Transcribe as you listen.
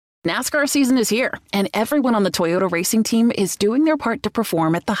NASCAR season is here, and everyone on the Toyota racing team is doing their part to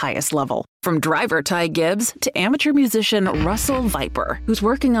perform at the highest level. From driver Ty Gibbs to amateur musician Russell Viper, who's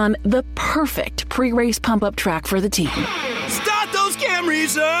working on the perfect pre-race pump-up track for the team. Start those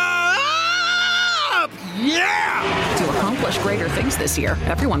Camrys up! Yeah! To accomplish greater things this year,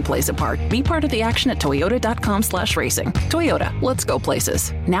 everyone plays a part. Be part of the action at toyota.com/racing. Toyota, let's go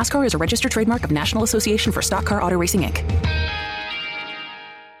places. NASCAR is a registered trademark of National Association for Stock Car Auto Racing, Inc.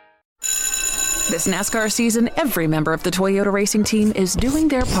 This NASCAR season, every member of the Toyota racing team is doing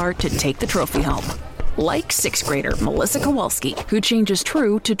their part to take the trophy home. Like 6th grader Melissa Kowalski, who changes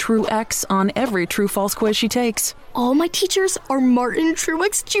true to true X on every true-false quiz she takes. All my teachers are Martin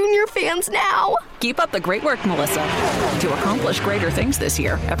Truex Jr. fans now. Keep up the great work, Melissa. To accomplish greater things this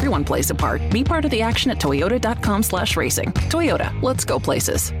year, everyone plays a part. Be part of the action at toyota.com/racing. Toyota, let's go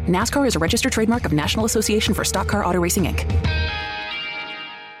places. NASCAR is a registered trademark of National Association for Stock Car Auto Racing, Inc.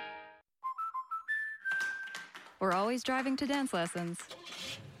 We're always driving to dance lessons.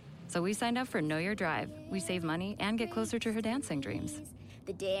 So we signed up for Know Your Drive. We save money and get closer to her dancing dreams.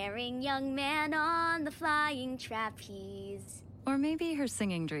 The daring young man on the flying trapeze. Or maybe her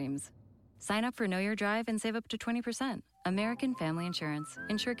singing dreams. Sign up for Know Your Drive and save up to 20%. American Family Insurance.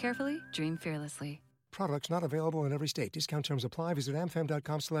 Insure carefully, dream fearlessly. Products not available in every state. Discount terms apply. Visit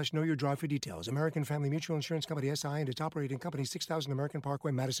amfam.com/knowyourdrive for details. American Family Mutual Insurance Company, SI, and its operating company, 6000 American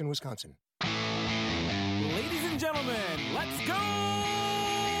Parkway, Madison, Wisconsin. Ladies and gentlemen, let's go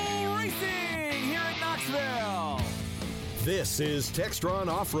racing here at Knoxville. This is Textron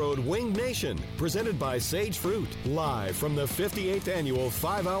Off-Road Winged Nation, presented by Sage Fruit, live from the 58th Annual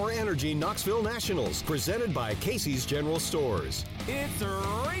 5-Hour Energy Knoxville Nationals, presented by Casey's General Stores. It's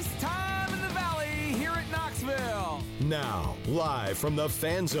race time in the valley here at Knoxville. Now, live from the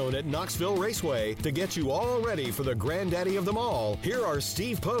Fan Zone at Knoxville Raceway, to get you all ready for the granddaddy of them all, here are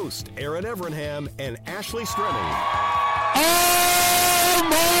Steve Post, Aaron Evernham, and Ashley Stremme. Oh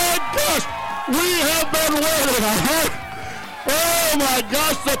my gosh! We have been waiting, Oh my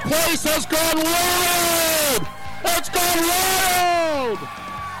gosh, the place has gone wild! It's gone wild!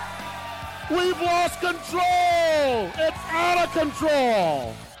 We've lost control! It's out of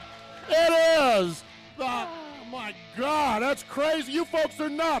control! It is! Oh my God, that's crazy. You folks are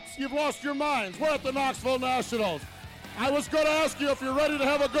nuts. You've lost your minds. We're at the Knoxville Nationals. I was going to ask you if you're ready to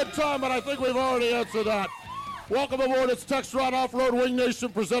have a good time, but I think we've already answered that. Welcome aboard. It's Textron Off-Road Wing Nation,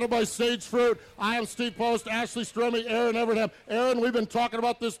 presented by Sage Fruit. I am Steve Post, Ashley Stremme, Aaron Evernham. Aaron, we've been talking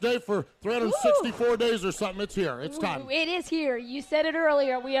about this day for 364 days or something. It's here. It's time. It is here. You said it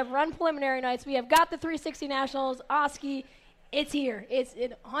earlier. We have run preliminary nights. We have got the 360 Nationals, Oski. It's here. It's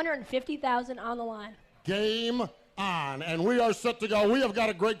 150,000 on the line. Game on, and we are set to go. We have got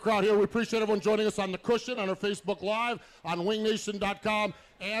a great crowd here. We appreciate everyone joining us on the Cushion, on our Facebook Live, on wingnation.com,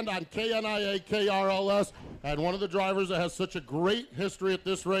 and on KNIA KRLS. And one of the drivers that has such a great history at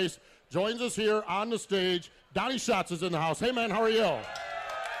this race joins us here on the stage. Donnie Schatz is in the house. Hey, man, how are you?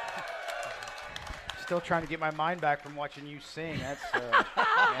 Still trying to get my mind back from watching you sing. That's, man,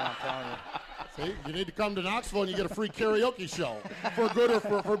 I'm telling you. See, you need to come to Knoxville and you get a free karaoke show. For good or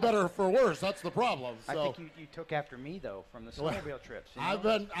for better or for worse. That's the problem. So. I think you took after me, though, from the snowmobile trips. You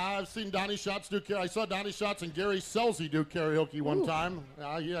know? I've seen Donnie Schatz do karaoke. I saw Donnie Schatz and Gary Selzy do karaoke one time.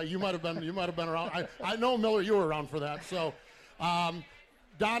 Yeah, you might have been around. I know, Miller, you were around for that. So,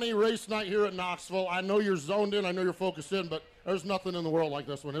 Donnie, race night here at Knoxville. I know you're zoned in. I know you're focused in, but there's nothing in the world like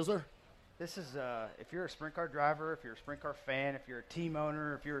this one, is there? This is, if you're a sprint car driver, if you're a sprint car fan, if you're a team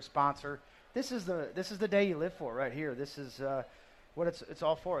owner, if you're a sponsor, this is the day you live for right here. This is what it's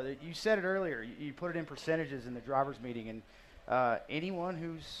all for. You said it earlier. You put it in percentages in the drivers meeting, and anyone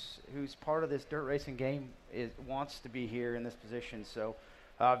who's part of this dirt racing game wants to be here in this position. So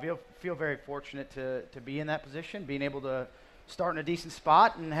feel very fortunate to be in that position, being able to start in a decent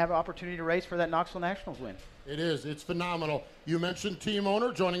spot and have an opportunity to race for that Knoxville Nationals win. It is. It's phenomenal. You mentioned team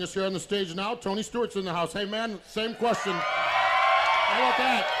owner joining us here on the stage now. Tony Stewart's in the house. Hey, man, same question. How about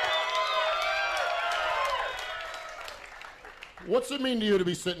that? What's it mean to you to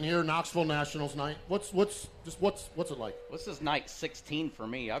be sitting here, Knoxville Nationals night? What's it like? This is night 16 for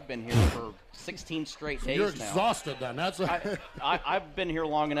me. I've been here for 16 straight days. You're now. Exhausted then. That's I've been here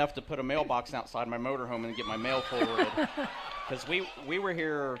long enough to put a mailbox outside my motorhome and get my mail forwarded. Because we were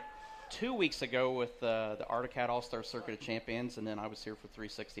here 2 weeks ago with the Arctic All-Star Circuit of Champions, and then I was here for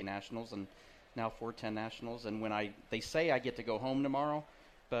 360 Nationals and now 410 Nationals. And when they say I get to go home tomorrow,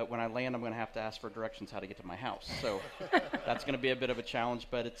 but when I land, I'm going to have to ask for directions how to get to my house. So that's going to be a bit of a challenge,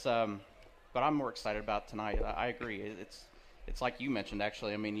 but but I'm more excited about tonight. I agree. It's like you mentioned,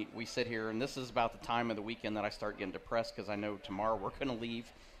 actually. I mean, we sit here, and this is about the time of the weekend that I start getting depressed because I know tomorrow we're going to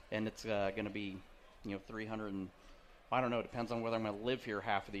leave and it's going to be, 300 and I don't know. It depends on whether I'm going to live here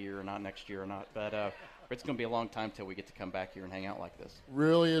half of the year or not next year or not. But it's going to be a long time till we get to come back here and hang out like this.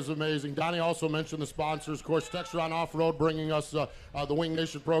 Really is amazing. Donnie also mentioned the sponsors. Of course, Textron Off-Road bringing us the Wing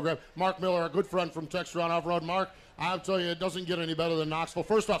Nation program. Mark Miller, a good friend from Textron Off-Road. Mark, I'll tell you, it doesn't get any better than Knoxville.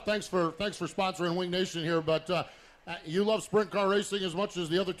 First off, thanks for sponsoring Wing Nation here. But you love sprint car racing as much as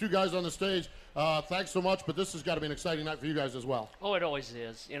the other two guys on the stage. Thanks so much. But this has got to be an exciting night for you guys as well. Oh, it always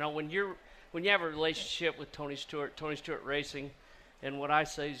is. When you have a relationship with Tony Stewart Racing, and what I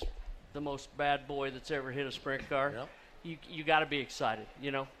say is the most bad boy that's ever hit a sprint car, you got to be excited.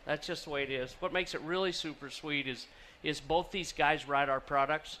 That's just the way it is. What makes it really super sweet is both these guys ride our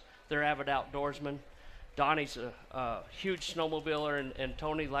products. They're avid outdoorsmen. Donnie's a huge snowmobiler, and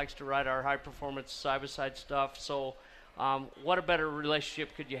Tony likes to ride our high-performance side-by-side stuff. So what a better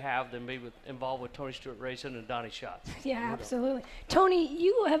relationship could you have than be involved with Tony Stewart Racing and Donnie Schatz? Yeah, absolutely. Tony,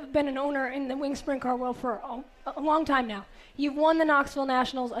 you have been an owner in the wing sprint car world for a long time now. You've won the Knoxville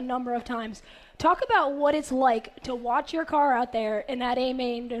Nationals a number of times. Talk about what it's like to watch your car out there in that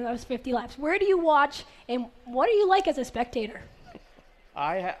A-main in those 50 laps. Where do you watch, and what are you like as a spectator?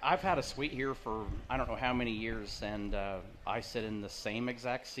 I've had a suite here for I don't know how many years, and I sit in the same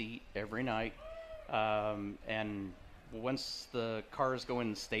exact seat every night. And once the cars go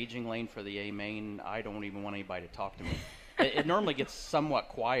in the staging lane for the A-main, I don't even want anybody to talk to me. It normally gets somewhat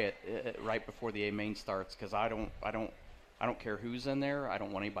quiet right before the A-main starts because I don't care who's in there. I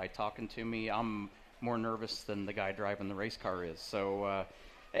don't want anybody talking to me. I'm more nervous than the guy driving the race car is. So,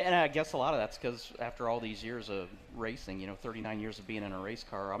 and I guess a lot of that's because after all these years of racing, 39 years of being in a race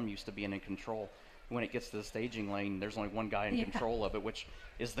car, I'm used to being in control. When it gets to the staging lane, there's only one guy in control of it, which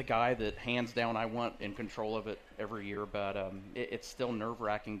is the guy that hands down I want in control of it every year. But it's still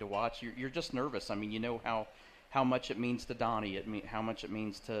nerve-wracking to watch. You're just nervous. I mean, you know how much it means to Donnie, how much it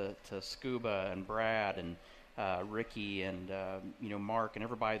means to Scuba and Brad and Ricky and Mark and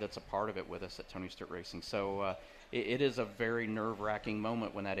everybody that's a part of it with us at Tony Stewart Racing. So it is a very nerve-wracking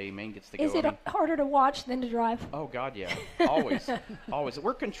moment when that A-main gets to go. Is it harder to watch than to drive? Oh, God, yeah. Always. Always.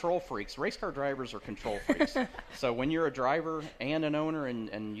 We're control freaks. Race car drivers are control freaks. So when you're a driver and an owner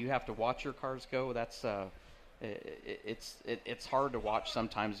and you have to watch your cars go, that's it's hard to watch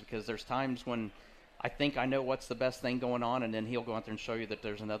sometimes because there's times when I think I know what's the best thing going on, and then he'll go out there and show you that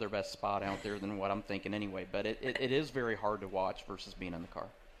there's another best spot out there than what I'm thinking anyway. But it is very hard to watch versus being in the car.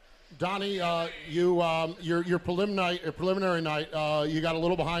 Donnie, your preliminary night, you got a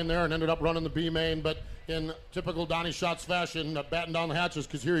little behind there and ended up running the B main, but in typical Donnie Schatz fashion, batting down the hatches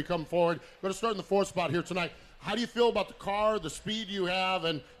because here you come forward. Going to start in the fourth spot here tonight. How do you feel about the car, the speed you have,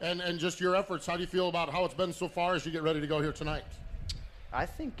 and just your efforts? How do you feel about how it's been so far as you get ready to go here tonight? I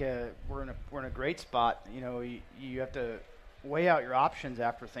think we're in a great spot. You have to weigh out your options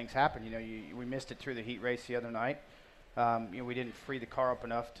after things happen. We missed it through the heat race the other night. We didn't free the car up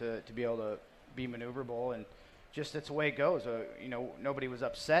enough to be able to be maneuverable, and just that's the way it goes. Nobody was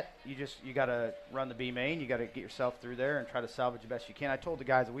upset. You got to run the B main. You got to get yourself through there and try to salvage the best you can. I told the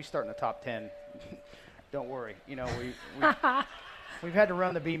guys that we start in the top 10. Don't worry. We've had to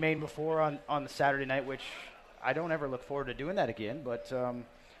run the B main before on the Saturday night, which I don't ever look forward to doing that again. But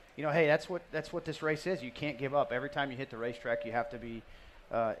hey, that's what this race is. You can't give up. Every time you hit the racetrack, you have to be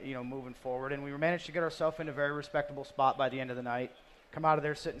moving forward. And we managed to get ourselves in a very respectable spot by the end of the night. Come out of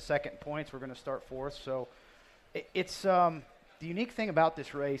there sitting second in points. We're going to start fourth. So it's the unique thing about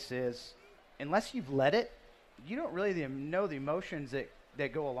this race is unless you've led it, you don't really know the emotions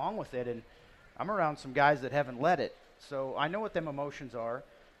that go along with it. And I'm around some guys that haven't led it, so I know what them emotions are.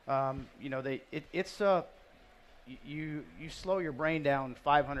 You slow your brain down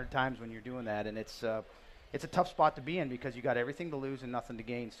 500 times when you're doing that, and it's a tough spot to be in because you got everything to lose and nothing to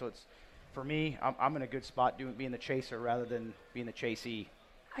gain. So it's, for me, I'm in a good spot being the chaser rather than being the chasee.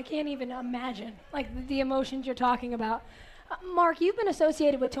 I can't even imagine the emotions you're talking about. Mark, you've been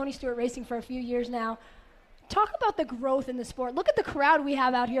associated with Tony Stewart Racing for a few years now. Talk about the growth in the sport. Look at the crowd we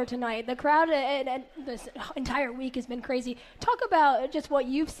have out here tonight. The crowd and this entire week has been crazy. Talk about just what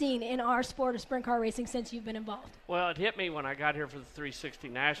you've seen in our sport of sprint car racing since you've been involved. Well, it hit me when I got here for the 360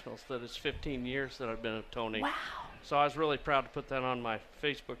 Nationals that it's 15 years that I've been at Tony. Wow. So I was really proud to put that on my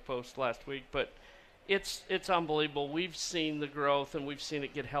Facebook post last week. But it's unbelievable. We've seen the growth, and we've seen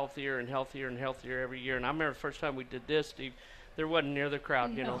it get healthier and healthier and healthier every year. And I remember the first time we did this, Steve, there wasn't near the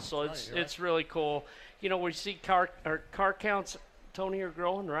crowd, So it's really cool. We see car counts, Tony, are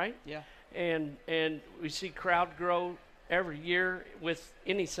growing, right? Yeah. And we see crowd grow every year with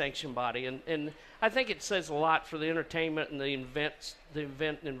any sanction body, and I think it says a lot for the entertainment and the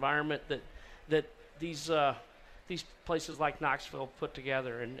event environment that these these places like Knoxville put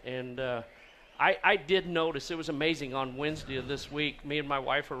together. And I did notice, it was amazing on Wednesday of this week, me and my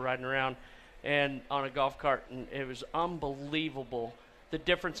wife were riding around and on a golf cart, and it was unbelievable the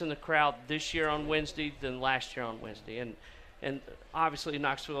difference in the crowd this year on Wednesday than last year on Wednesday. And obviously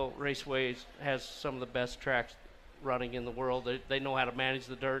Knoxville Raceway has some of the best tracks running in the world. They know how to manage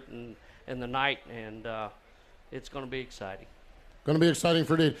the dirt and the night, and it's going to be exciting. Going to be exciting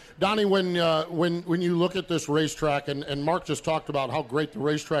for Dean. Donnie, when you look at this racetrack, and Mark just talked about how great the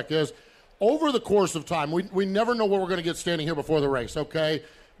racetrack is, over the course of time, we never know what we're going to get standing here before the race, okay?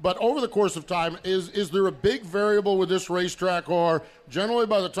 But over the course of time, is there a big variable with this racetrack, or generally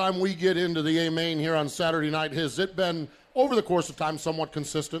by the time we get into the A-Main here on Saturday night, has it been, over the course of time, somewhat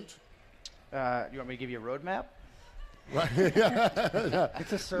consistent? You want me to give you a roadmap? Right.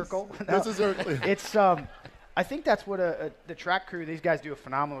 It's a circle. No, it's a circle. It's I think that's what the track crew, these guys do a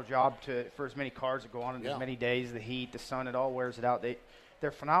phenomenal job for as many cars that go on in as many days, the heat, the sun, it all wears it out.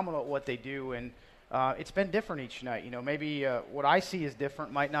 They're phenomenal at what they do, and it's been different each night. You know, maybe what I see is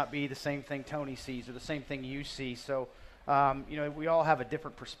different might not be the same thing Tony sees or the same thing you see. So, you know, we all have a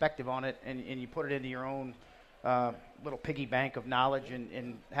different perspective on it, and you put it into your own little piggy bank of knowledge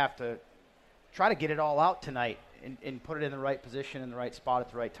and have to try to get it all out tonight and put it in the right position in the right spot at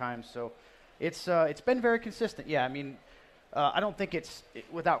the right time. So it's been very consistent. Yeah, I mean, I don't think it's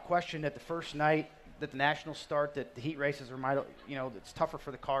without question that the first night that the Nationals start, that the heat races it's tougher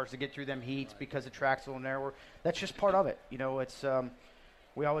for the cars to get through them heats because the track's a little narrower. That's just part of it. You know, it's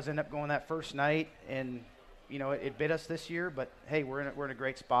we always end up going that first night, and you know it bit us this year. But hey, we're in a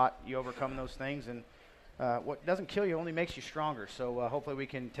great spot. You overcome those things, and what doesn't kill you only makes you stronger. So hopefully we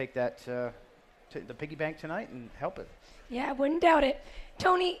can take that to the piggy bank tonight and help it. Yeah, I wouldn't doubt it.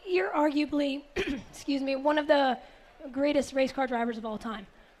 Tony, you're arguably, one of the greatest race car drivers of all time.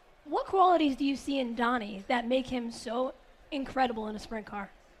 What qualities do you see in Donnie that make him so incredible in a sprint car?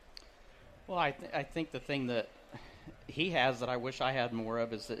 Well, I think the thing that he has that I wish I had more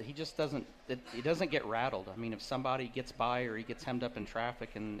of is that he just doesn't get rattled. I mean, if somebody gets by or he gets hemmed up in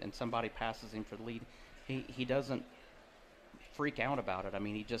traffic and somebody passes him for the lead, he doesn't freak out about it. I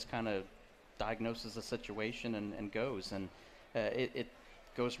mean, he just kind of diagnoses the situation and goes. And it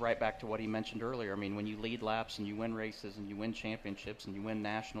goes right back to what he mentioned earlier. I mean, when you lead laps and you win races and you win championships and you win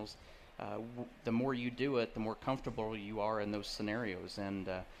nationals, the more you do it, the more comfortable you are in those scenarios. And,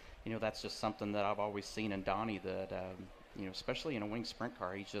 you know, that's just something that I've always seen in Donnie that, you know, especially in a wing sprint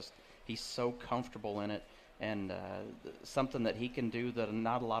car, he's so comfortable in it. And something that he can do that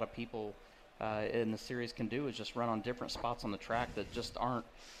not a lot of people in the series can do is just run on different spots on the track that just aren't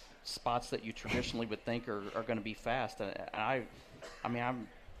spots that you traditionally would think are going to be fast. And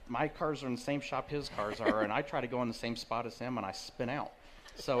my cars are in the same shop his cars are, and I try to go in the same spot as him, and I spin out.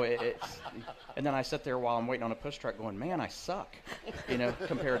 So and then I sit there while I'm waiting on a push track going, man, I suck, you know,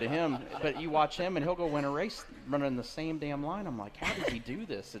 compared to him. But you watch him, and he'll go win a race running the same damn line. I'm like, how does he do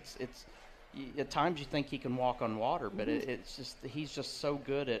this? It's at times you think he can walk on water, but it's just he's just so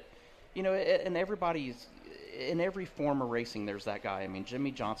good at, you know, and everybody's in every form of racing. There's that guy. I mean,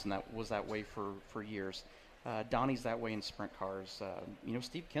 Jimmy Johnson that was that way for years. Donnie's that way in sprint cars. You know,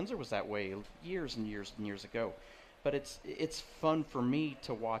 Steve Kinzer was that way years and years and years ago. But it's fun for me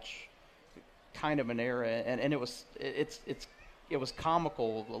to watch kind of an era, and it was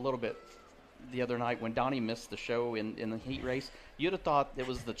comical a little bit the other night when Donnie missed the show in the heat race. You'd have thought it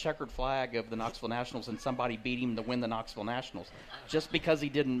was the checkered flag of the Knoxville Nationals and somebody beat him to win the Knoxville Nationals just because he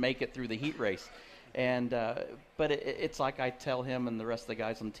didn't make it through the heat race. And but it's like I tell him and the rest of the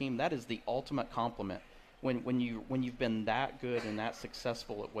guys on the team, that is the ultimate compliment when you've been that good and that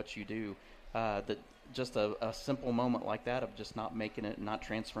successful at what you do, that just a simple moment like that of just not making it and not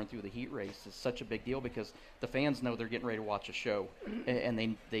transferring through the heat race is such a big deal, because the fans know they're getting ready to watch a show, and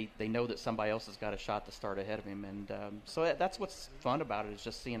they know that somebody else has got a shot to start ahead of him. And so that's what's fun about it, is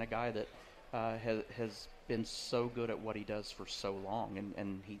just seeing a guy that has been so good at what he does for so long,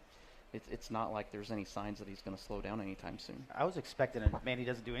 and it's not like there's any signs that he's going to slow down anytime soon. I was expecting man, he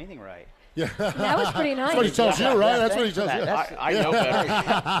doesn't do anything right. Yeah, that was pretty nice. That's what he tells you, right? That's what he tells you. I know better.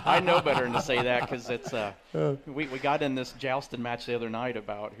 I know better than to say that, because it's we got in this jousting match the other night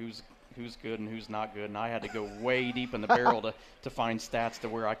about who's good and who's not good, and I had to go way deep in the barrel to find stats to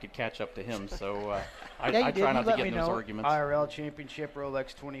where I could catch up to him. So I try not to get in those arguments. IRL championship,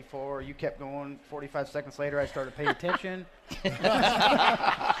 Rolex 24. You kept going. 45 seconds later, I started paying attention.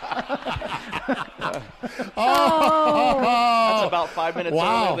 That's about 5 minutes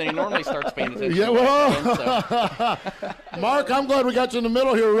earlier than he normally starts paying attention. Yeah, well, Mark, I'm glad we got you in the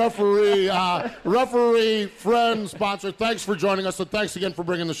middle here, referee. Referee, friend, sponsor, thanks for joining us, and thanks again for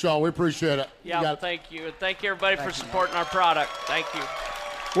bringing the show. We appreciate it. Yeah, thank you. And thank you, everybody, for supporting our product. Thank you.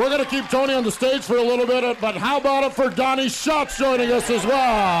 We're going to keep Tony on the stage for a little bit, but how about it for Donnie Schatz joining us as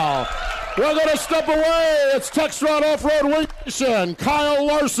well? We're going to step away. It's Textron Off-Road Wing Nation. Kyle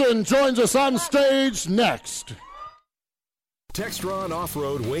Larson joins us on stage next. Textron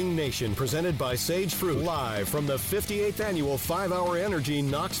Off-Road Wing Nation, presented by Sage Fruit, live from the 58th Annual 5-Hour Energy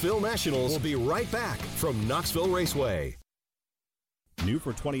Knoxville Nationals. We'll be right back from Knoxville Raceway. New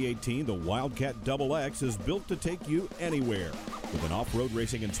for 2018, the Wildcat XX is built to take you anywhere. With an off-road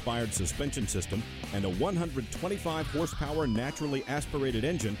racing-inspired suspension system and a 125 horsepower naturally aspirated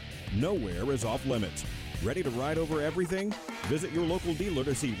engine, nowhere is off limits. Ready to ride over everything? Visit your local dealer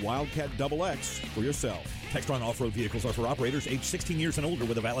to see Wildcat XX for yourself. Textron off-road vehicles are for operators age 16 years and older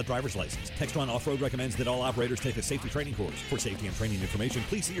with a valid driver's license. Textron Off-Road recommends that all operators take a safety training course. For safety and training information,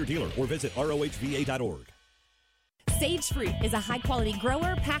 please see your dealer or visit rohva.org. Sage Fruit is a high-quality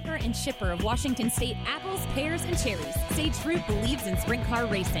grower, packer, and shipper of Washington State apples, pears, and cherries. Sage Fruit believes in sprint car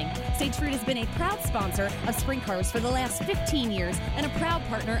racing. Sage Fruit has been a proud sponsor of sprint cars for the last 15 years and a proud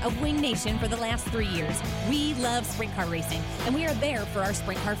partner of Wing Nation for the last 3 years. We love sprint car racing, and we are there for our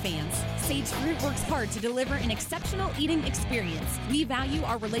sprint car fans. Sage Fruit works hard to deliver an exceptional eating experience. We value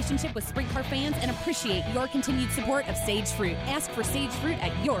our relationship with sprint car fans and appreciate your continued support of Sage Fruit. Ask for Sage Fruit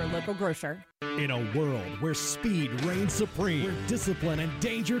at your local grocer. In a world where speed reigns supreme, where discipline and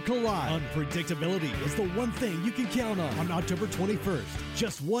danger collide, unpredictability is the one thing you can count on October 21st,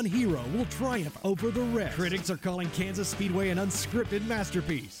 just one hero will triumph over the rest. Critics are calling Kansas Speedway an unscripted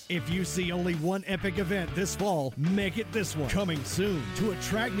masterpiece. If you see only one epic event this fall, make it this one. Coming soon to a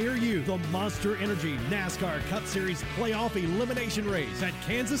track near you, the Monster Energy NASCAR Cup Series Playoff Elimination Race at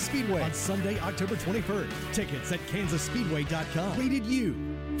Kansas Speedway on Sunday, October 21st. Tickets at kansasspeedway.com. Rated U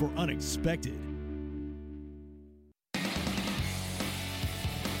for unexpected.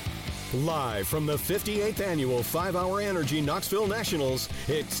 Live from the 58th Annual 5-Hour Energy Knoxville Nationals,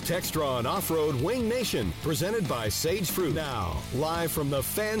 it's Textron Off-Road Wing Nation, presented by Sage Fruit. Now, live from the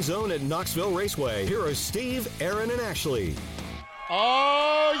Fan Zone at Knoxville Raceway, here are Steve, Aaron, and Ashley.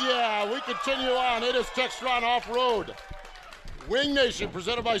 Oh, yeah, we continue on. It is Textron Off-Road Wing Nation,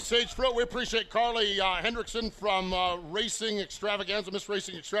 presented by Sage Fruit. We appreciate Carly Hendrickson from Racing Extravaganza, Miss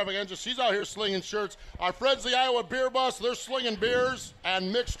Racing Extravaganza. She's out here slinging shirts. Our friends, the Iowa Beer Bus, they're slinging beers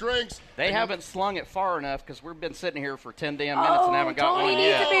and mixed drinks. They haven't slung it far enough because we've been sitting here for 10 damn minutes and haven't got one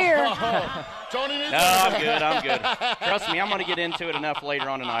yet. Tony needs a beer. Tony needs a beer. I'm good. Trust me, I'm going to get into it enough later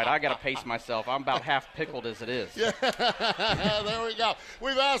on tonight. I got to pace myself. I'm about half pickled as it is. Yeah, there we go.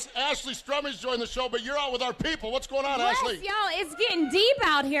 We've asked Ashley Strummage to join the show, but you're out with our people. What's going on, Ashley? Y'all, it's getting deep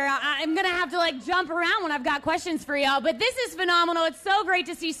out here. I'm going to have to, jump around when I've got questions for y'all, but this is phenomenal. It's so great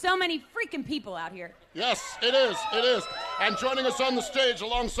to see so many freaking people out here. Yes, it is. It is. And joining us on the stage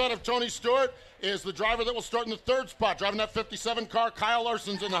alongside of Tony Stewart is the driver that will start in the third spot, driving that 57 car. Kyle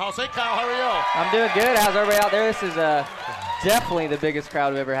Larson's in the house. Hey, Kyle, how are you? I'm doing good. How's everybody out there? This is definitely the biggest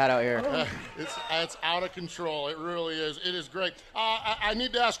crowd we've ever had out here. It's out of control. It really is. It is great. I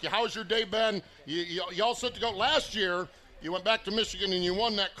need to ask you, how's your day been? You all set to go. Last year, you went back to Michigan and you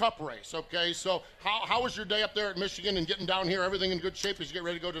won that cup race, okay? So how was your day up there at Michigan and getting down here? Everything in good shape as you get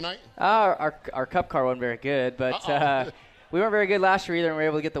ready to go tonight? Our cup car wasn't very good, but we weren't very good last year either, and we were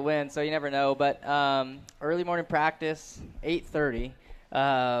able to get the win, so you never know. But early morning practice, 8:30.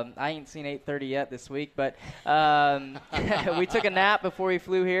 I ain't seen 8:30 yet this week, but we took a nap before we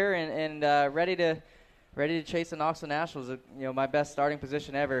flew here and ready to chase the Knoxville Nationals. My best starting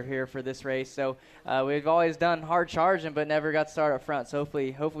position ever here for this race. So we've always done hard charging, but never got started up front. So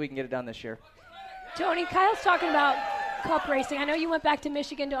hopefully we can get it done this year. Tony, Kyle's talking about cup racing. I know you went back to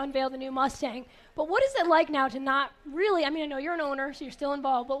Michigan to unveil the new Mustang, but what is it like now to not really, I know you're an owner, so you're still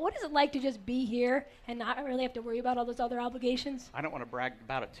involved, but what is it like to just be here and not really have to worry about all those other obligations? I don't want to brag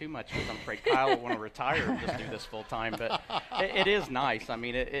about it too much because I'm afraid Kyle will want to retire and just do this full time, but it is nice.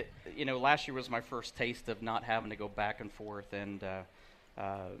 Last year was my first taste of not having to go back and forth, and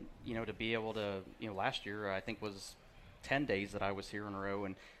to be able to, last year I think was 10 days that I was here in a row,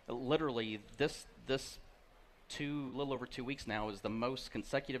 and literally this little over 2 weeks now is the most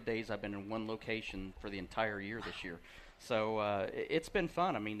consecutive days I've been in one location for the entire year this year. So it's been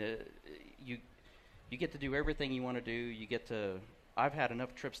fun. You get to do everything you want to do. You get to I've had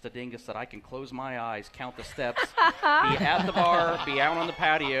enough trips to Dingus that I can close my eyes, count the steps, be at the bar, be out on the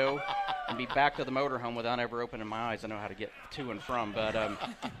patio, and be back to the motorhome without ever opening my eyes. I know how to get to and from, but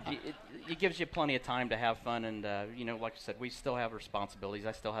it gives you plenty of time to have fun. And, like I said, we still have responsibilities.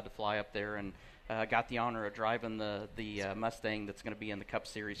 I still had to fly up there and got the honor of driving the Mustang that's going to be in the Cup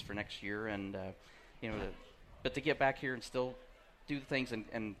Series for next year. And, but to get back here and still do the things,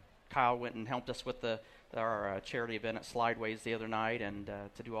 and Kyle went and helped us with our charity event at Slideways the other night, and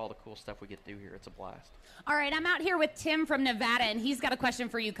to do all the cool stuff we get to do here. It's a blast. All right, I'm out here with Tim from Nevada, and he's got a question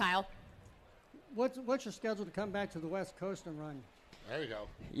for you, Kyle. What's your schedule to come back to the West Coast and run? There you go.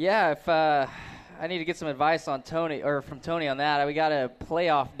 Yeah, if I need to get some advice on from Tony on that. We got a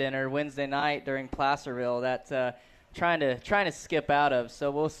playoff dinner Wednesday night during Placerville that trying to skip out of.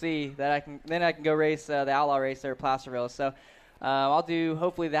 So we'll see that I can go race the Outlaw race there at Placerville. So I'll do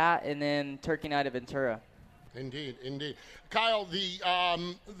hopefully that, and then Turkey Night at Ventura. Indeed. Kyle,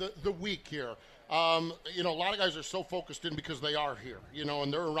 the week here. A lot of guys are so focused in because they are here,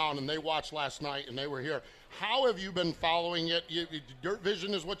 and they're around, and they watched last night, and they were here. How have you been following it? Dirt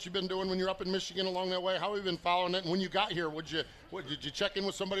Vision is what you've been doing when you're up in Michigan along that way. How have you been following it? And when you got here, did you check in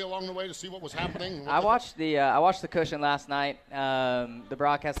with somebody along the way to see what was happening? I watched the cushion last night. The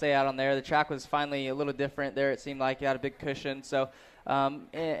broadcast they had on there. The track was finally a little different there. It seemed like you had a big cushion. So,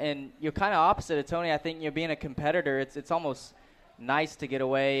 and you're kind of opposite of Tony. I think being a competitor, it's almost nice to get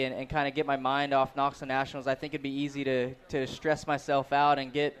away and kind of get my mind off Knoxville Nationals. I think it'd be easy to stress myself out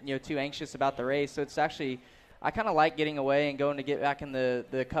and get too anxious about the race. So it's actually, I kind of like getting away and going to get back in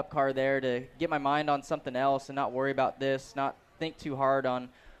the Cup car there to get my mind on something else and not worry about this, not think too hard on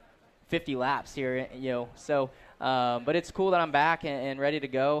 50 laps here, So, but it's cool that I'm back and ready to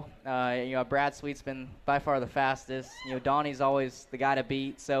go. Brad Sweet's been by far the fastest. Donnie's always the guy to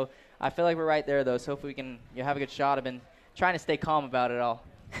beat. So I feel like we're right there though. So hopefully we can have a good shot. I've been trying to stay calm about it all.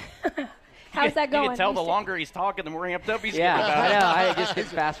 How's that going? You can tell the longer he's talking, the more amped up he's getting about it. I know. It just gets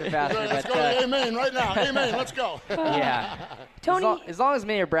faster and faster. Let's go to Amen right now. Amen. Let's go. Yeah. Tony. As long as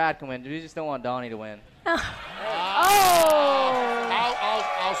me or Brad can win, we just don't want Donnie to win. Okay,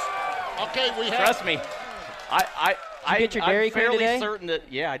 we have. Trust me. Did you get your Dairy Queen today? I'm fairly certain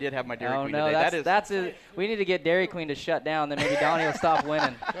that, yeah, I did have my Dairy Queen today. We need to get Dairy Queen to shut down, then maybe Donnie will stop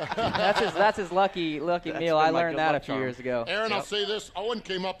winning. That's his lucky meal. I learned that a few years ago. Aaron, I'll say this. Owen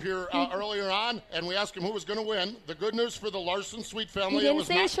came up here earlier on, and we asked him who was going to win. The good news for the Larson Sweet family. He didn't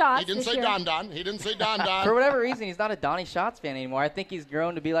say Schatz. He didn't say Don. He didn't say Don. For whatever reason, he's not a Donnie Schatz fan anymore. I think he's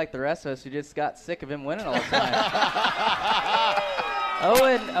grown to be like the rest of us who just got sick of him winning all the time.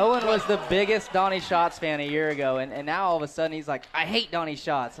 Owen was the biggest Donnie Schatz fan a year ago, and now all of a sudden he's like, I hate Donnie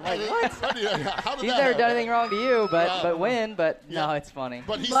Schatz. I'm like, what? He's never done anything wrong to you, but no, it's funny.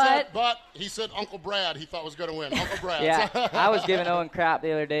 But he said Uncle Brad he thought was going to win. Uncle Brad. Yeah, I was giving Owen crap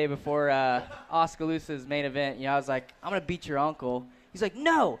the other day before Oskaloosa's main event. I was like, I'm going to beat your uncle. He's like,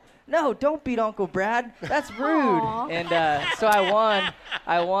 no, don't beat Uncle Brad. That's rude. Aww. And so I won.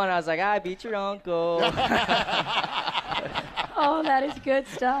 I was like, I beat your uncle. Oh, that is good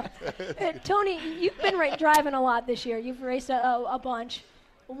stuff. Tony, you've been driving a lot this year. You've raced a bunch.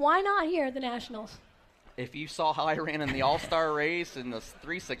 Why not here at the Nationals? If you saw how I ran in the All-Star race and the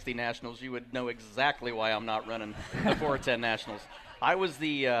 360 Nationals, you would know exactly why I'm not running the 410 Nationals. I was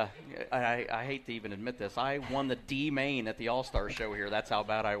I hate to even admit this, I won the D main at the All-Star show here. That's how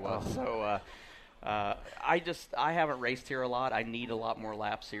bad I was. So I haven't raced here a lot. I need a lot more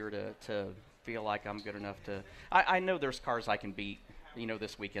laps here to feel like I'm good enough to. I know there's cars I can beat,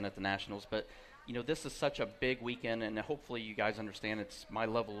 this weekend at the Nationals, but this is such a big weekend, and hopefully you guys understand it's my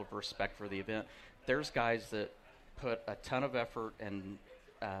level of respect for the event. There's guys that put a ton of effort and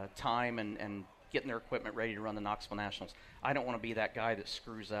time and getting their equipment ready to run the Knoxville Nationals. I don't want to be that guy that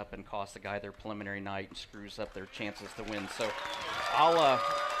screws up and costs the guy their preliminary night and screws up their chances to win. So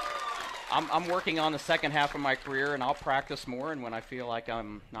I'm working on the second half of my career, and I'll practice more. And when I feel like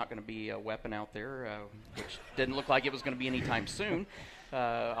I'm not going to be a weapon out there, which didn't look like it was going to be anytime soon,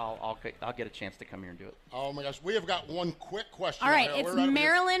 I'll get a chance to come here and do it. Oh my gosh, we have got one quick question. All right, it's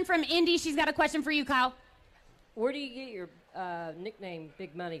Marilyn from Indy. She's got a question for you, Kyle. Where do you get your nickname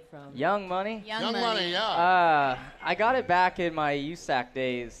Big Money from? Young Money? Young Money, yeah. I got it back in my USAC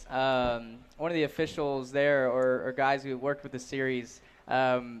days. One of the officials there, or guys who worked with the series,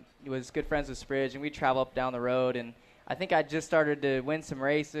 was good friends with Spridge, and we travel up down the road, and I think I just started to win some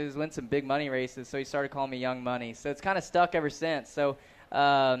big money races, so he started calling me Young Money. So it's kind of stuck ever since. So,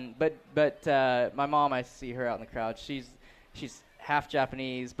 but my mom, I see her out in the crowd. She's half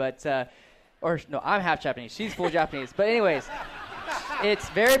Japanese, but I'm half Japanese. She's full Japanese. But anyways, It's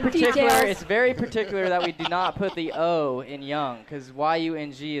very particular. Details. It's very particular that we do not put the O in young because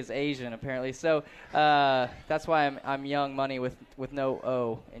Y-U-N-G is Asian apparently. So that's why I'm Young Money with no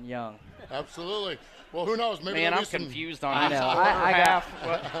O in young. Absolutely. Well, who knows? Maybe Man, I'm confused on I this. know.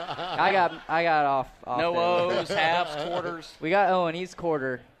 I got off. No there. O's, halves, quarters. We got Owen. He's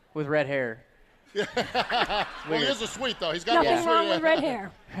quarter with red hair. Well, he is a sweet, though. He's got Nothing wrong with red hair.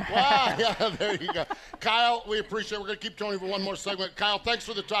 Wow, yeah, there you go. Kyle, we appreciate it. We're going to keep Tony for one more segment. Kyle, thanks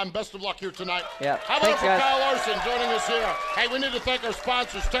for the time. Best of luck here tonight. Yeah. How about Thanks, for guys. Kyle Larson joining us here? Hey, we need to thank our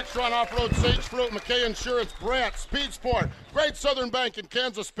sponsors, Textron Off-Road, Sage Fruit, McKay Insurance, Brandt, Speed Sport, Great Southern Bank, and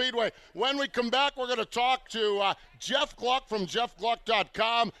Kansas Speedway. When we come back, we're going to talk to Jeff Gluck from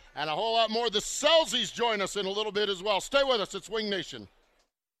jeffgluck.com and a whole lot more. The Selzies join us in a little bit as well. Stay with us. It's Wing Nation.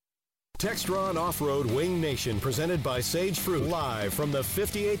 Textron Off-Road Wing Nation, presented by Sage Fruit, live from the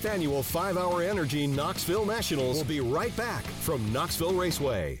 58th Annual 5-Hour Energy Knoxville Nationals. We'll be right back from Knoxville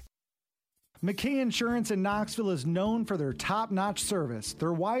Raceway. McKay Insurance in Knoxville is known for their top-notch service,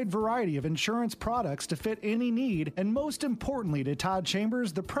 their wide variety of insurance products to fit any need, and most importantly to Todd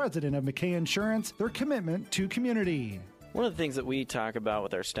Chambers, the president of McKay Insurance, their commitment to community. One of the things that we talk about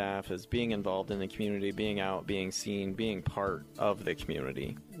with our staff is being involved in the community, being out, being seen, being part of the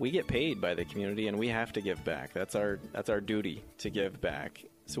community. We get paid by the community and we have to give back. That's our duty, to give back.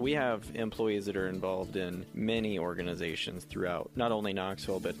 So we have employees that are involved in many organizations throughout not only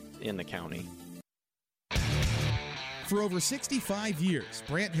Knoxville but in the county. For over 65 years,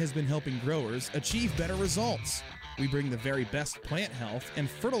 Brandt has been helping growers achieve better results. We bring the very best plant health and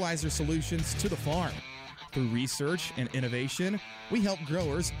fertilizer solutions to the farm. Through research and innovation, we help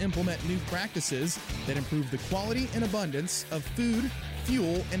growers implement new practices that improve the quality and abundance of food,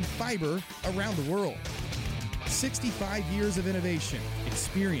 fuel, and fiber around the world. 65 years of innovation,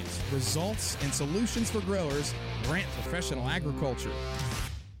 experience, results, and solutions for growers. Brandt Professional Agriculture.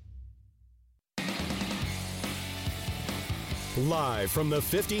 Live from the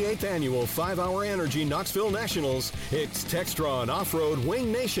 58th Annual 5-Hour Energy Knoxville Nationals, it's Textron Off-Road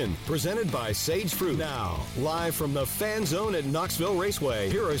Wing Nation, presented by Sage Fruit. Now, live from the Fan Zone at Knoxville Raceway,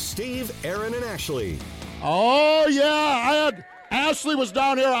 here are Steve, Aaron, and Ashley. Oh, yeah. Ashley was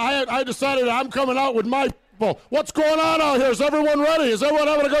down here. I decided I'm coming out with my people. What's going on out here? Is everyone ready? Is everyone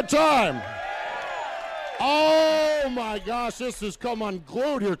having a good time? Oh, my gosh, this has come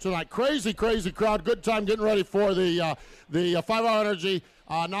unglued here tonight. Crazy, crazy crowd. Good time getting ready for the 5-Hour Energy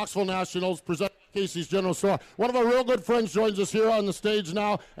Knoxville Nationals presented by Casey's General Store. One of our real good friends joins us here on the stage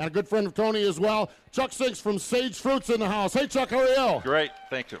now, and a good friend of Tony as well. Chuck Sinks from Sage Fruits in the house. Hey, Chuck, how are you? Great,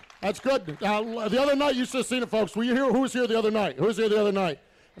 thank you. That's good. The other night, you should have seen it, folks. Were you here? Who was here the other night? Who was here the other night?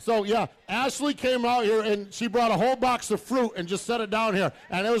 So, yeah, Ashley came out here, and she brought a whole box of fruit and just set it down here.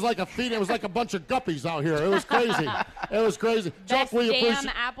 And it was like it was like a bunch of guppies out here. It was crazy. It was crazy. Best Chuck, we damn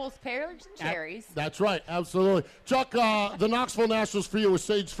appreciate apples, pears, and cherries. That's right, absolutely. Chuck, the Knoxville Nationals for you with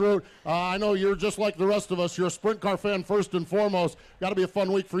Sage Fruit. I know you're just like the rest of us. You're a sprint car fan first and foremost. Got to be a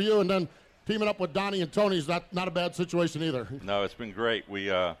fun week for you. And then teaming up with Donnie and Tony is not a bad situation either. No, it's been great.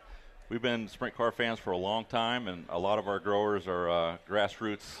 We've been sprint car fans for a long time, and a lot of our growers are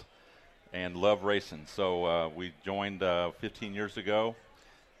grassroots and love racing. So we joined 15 years ago,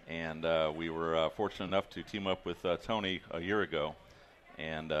 and we were fortunate enough to team up with Tony a year ago.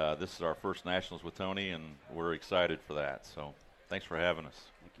 And this is our first Nationals with Tony, and we're excited for that. So thanks for having us.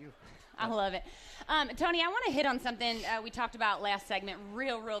 Thank you. I love it. Tony, I want to hit on something we talked about last segment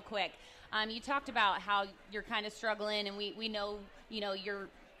real quick. You talked about how you're kind of struggling, and we know,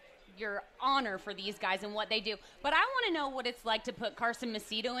 your honor for these guys and what they do. But I want to know what it's like to put Carson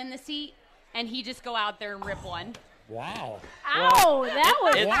Macedo in the seat and he just go out there and rip one. Wow. Ow, that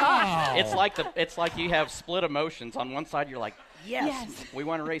was wow. It's like you have split emotions. On one side, you're like, yes. We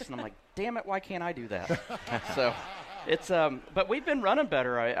want to race. And I'm like, damn it, why can't I do that? So it's, but we've been running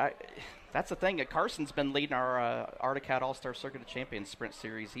better. That's the thing. Carson's been leading our Articat All-Star Circuit of Champions Sprint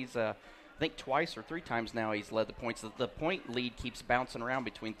Series. He's, I think twice or three times now he's led the points. The point lead keeps bouncing around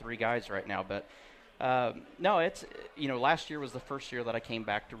between three guys right now. But no, it's, last year was the first year that I came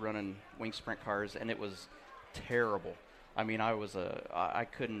back to running wing sprint cars, and it was terrible. I mean, I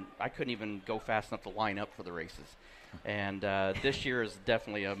couldn't even go fast enough to line up for the races. And this year is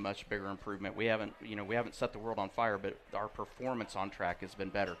definitely a much bigger improvement. We haven't set the world on fire, but our performance on track has been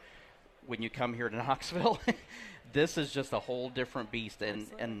better. When you come here to Knoxville, this is just a whole different beast.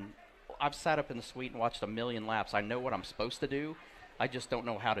 And I've sat up in the suite and watched a million laps. I know what I'm supposed to do. I just don't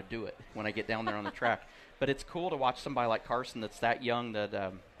know how to do it when I get down there on the track. But it's cool to watch somebody like Carson that's that young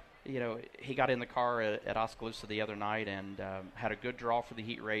that, he got in the car at Oskaloosa the other night and had a good draw for the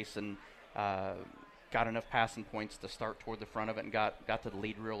heat race. And got enough passing points to start toward the front of it and got to the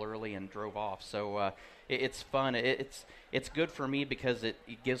lead real early and drove off. So it's fun. It's good for me because it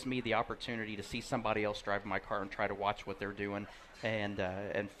gives me the opportunity to see somebody else drive my car and try to watch what they're doing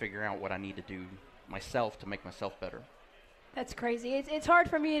and figure out what I need to do myself to make myself better. That's crazy. It's hard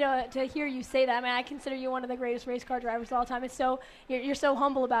for me to hear you say that. I mean, I consider you one of the greatest race car drivers of all time. It's so you're so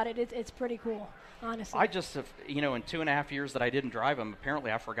humble about it. It's pretty cool, honestly. I just, in 2.5 years that I didn't drive them,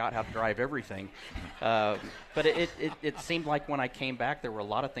 apparently I forgot how to drive everything. But it seemed like when I came back, there were a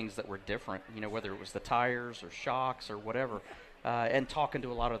lot of things that were different. Whether it was the tires or shocks or whatever. And talking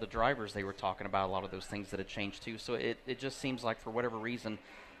to a lot of the drivers, they were talking about a lot of those things that had changed too. So it just seems like for whatever reason.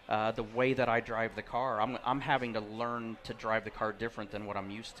 The way that I drive the car, I'm having to learn to drive the car different than what I'm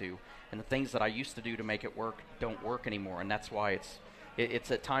used to, and the things that I used to do to make it work don't work anymore, and that's why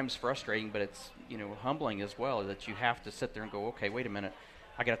it's at times frustrating, but it's humbling as well that you have to sit there and go, okay, wait a minute,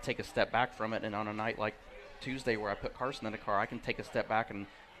 I got to take a step back from it, and on a night like Tuesday where I put Carson in the car, I can take a step back and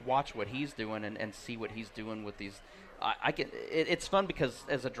watch what he's doing and see what he's doing with these. It's fun because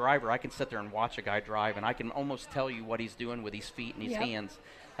as a driver, I can sit there and watch a guy drive, and I can almost tell you what he's doing with his feet and his hands.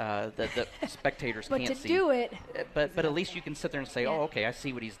 That spectators can't see. But to do it. But at least you can sit there and say, oh, okay, I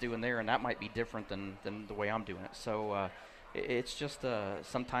see what he's doing there, and that might be different than the way I'm doing it. So it's just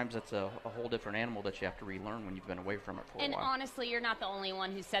sometimes it's a whole different animal that you have to relearn when you've been away from it for a while. And honestly, you're not the only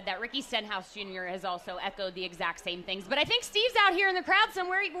one who said that. Ricky Stenhouse Jr. has also echoed the exact same things. But I think Steve's out here in the crowd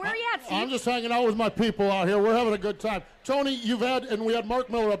somewhere. Where are you at, Steve? I'm just hanging out with my people out here. We're having a good time. Tony, we had Mark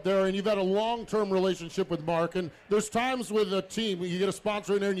Miller up there, and you've had a long-term relationship with Mark. And there's times with a team, you get a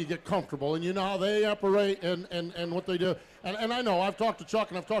sponsor in there and you get comfortable, and you know how they operate and what they do. And I know, I've talked to Chuck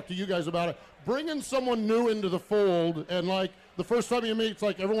and I've talked to you guys about it. Bringing someone new into the fold, and like the first time you meet, it's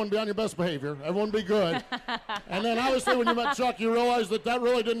like everyone be on your best behavior, everyone be good. And then obviously when you met Chuck, you realized that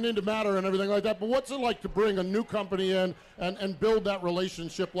really didn't need to matter and everything like that. But what's it like to bring a new company in and build that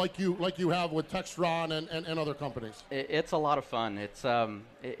relationship like you have with Textron and other companies? It's a lot of fun.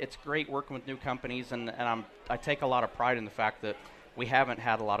 It's great working with new companies, and I take a lot of pride in the fact that we haven't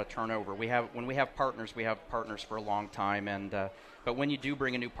had a lot of turnover. When we have partners for a long time, and but when you do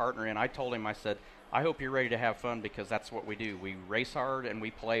bring a new partner in, I told him, I said, I hope you're ready to have fun because that's what we do. We race hard and we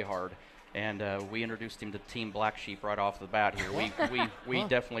play hard, and we introduced him to Team Black Sheep right off the bat here. We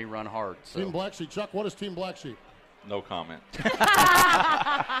definitely run hard. So. Team Black Sheep. Chuck, what is Team Black Sheep? No comment.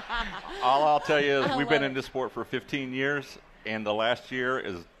 All I'll tell you is we've been in this sport for 15 years, and the last year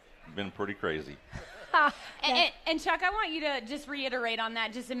has been pretty crazy. And Chuck, I want you to just reiterate on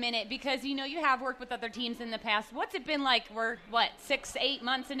that just a minute because, you have worked with other teams in the past. What's it been like? We're, 6-8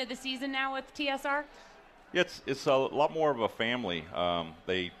 months into the season now with TSR? It's a lot more of a family.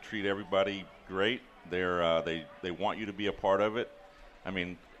 They treat everybody great. They want you to be a part of it. I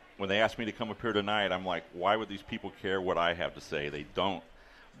mean, when they asked me to come up here tonight, I'm like, why would these people care what I have to say? They don't.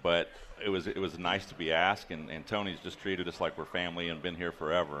 But it was nice to be asked, and Tony's just treated us like we're family and been here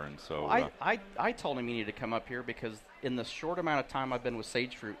forever. And so I told him he needed to come up here because in the short amount of time I've been with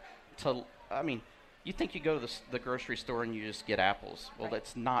Sage Fruit, you think you go to the grocery store and you just get apples. Well,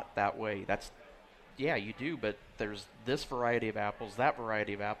 That's not that way. Yeah, you do, but there's this variety of apples, that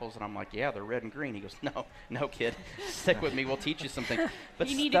variety of apples, and I'm like, yeah, they're red and green. He goes, no, kid, stick with me. We'll teach you something. But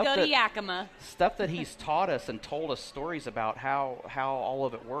you need to go to Yakima. Stuff that he's taught us and told us stories about how all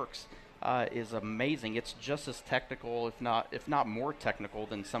of it works is amazing. It's just as technical, if not more technical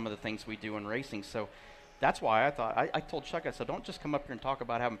than some of the things we do in racing. So that's why I told Chuck, I said, don't just come up here and talk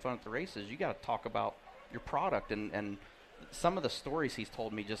about having fun at the races. You got to talk about your product, and some of the stories he's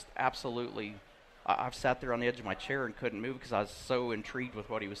told me just absolutely. I've sat there on the edge of my chair and couldn't move because I was so intrigued with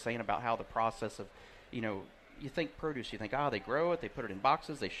what he was saying about how the process of, you think produce, you think, they grow it, they put it in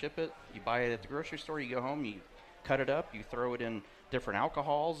boxes, they ship it, you buy it at the grocery store, you go home, you cut it up, you throw it in different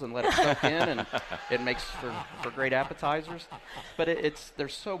alcohols and let it soak in, and it makes for great appetizers. But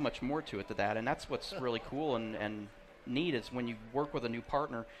there's so much more to it than that, and that's what's really cool and neat is when you work with a new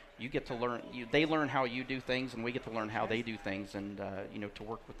partner, you get to learn. They learn how you do things, and we get to learn how they do things. And to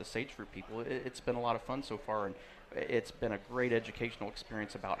work with the Sage Fruit people, it's been a lot of fun so far, and it's been a great educational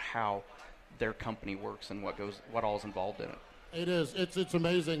experience about how their company works and what all is involved in it. It is. It's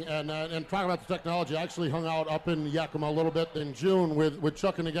amazing. And talking about the technology, I actually hung out up in Yakima a little bit in June with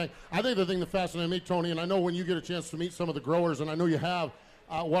Chuck and the gang. I think the thing that fascinated me, Tony, and I know when you get a chance to meet some of the growers, and I know you have,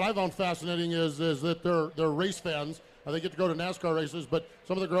 what I found fascinating is that they're race fans. They get to go to NASCAR races, but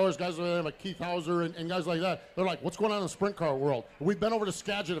some of the growers, guys like Keith Hauser and guys like that, they're like, what's going on in the sprint car world? We've been over to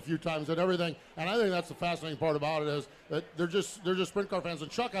Skagit a few times and everything, and I think that's the fascinating part about it is that they're just sprint car fans. And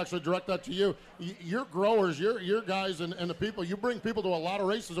Chuck, actually direct that to you. Your growers, your guys and the people, you bring people to a lot of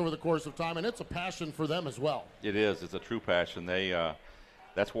races over the course of time, and it's a passion for them as well. It is. It's a true passion.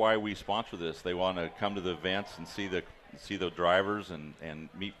 That's why we sponsor this. They want to come to the events and see the drivers and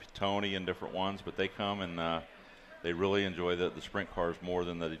meet Tony and different ones, but they come and they really enjoy the sprint cars more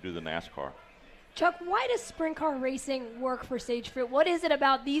than they do the NASCAR. Chuck, why does sprint car racing work for Sage Fruit? What is it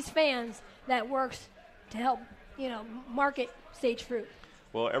about these fans that works to help, market Sage Fruit?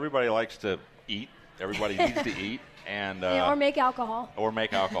 Well, everybody likes to eat. Everybody needs to eat. And or make alcohol. Or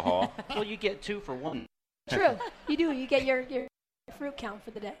make alcohol. Well, you get 2 for 1. True. You do. You get your fruit count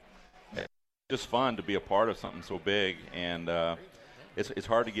for the day. It's just fun to be a part of something so big, and it's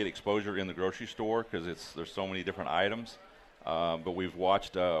hard to get exposure in the grocery store because there's so many different items. But we've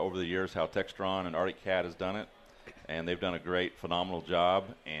watched over the years how Textron and Arctic Cat has done it, and they've done a great, phenomenal job.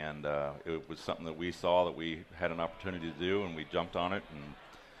 And it was something that we saw that we had an opportunity to do, and we jumped on it, and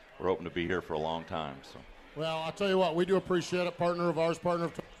we're hoping to be here for a long time. So. Well, I'll tell you what, we do appreciate it. Partner of ours, partner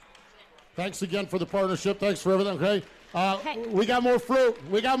of. Thanks again for the partnership. Thanks for everything. Okay. We got more fruit.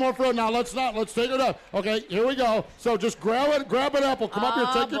 Now let's take it up. Okay, here we go. So just grab an apple. Come up here,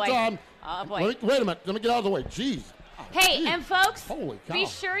 take your time. Oh boy. Wait a minute. Let me get out of the way. Jeez. Hey, and folks, holy cow. Be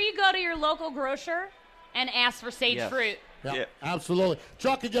sure you go to your local grocer and ask for Sage Fruit. Yeah, absolutely.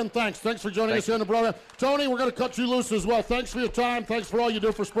 Chuck, again, thanks. Thanks for joining us here in the program. Tony, we're going to cut you loose as well. Thanks for your time. Thanks for all you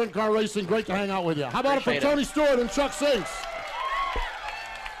do for sprint car racing. Great to hang out with you. How about it for Tony Stewart and Chuck Sinks?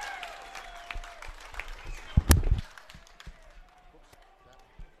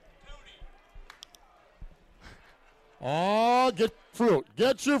 Oh, get fruit.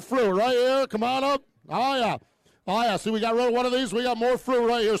 Get your fruit right here. Come on up. Oh, yeah. See, we got rid of one of these. We got more fruit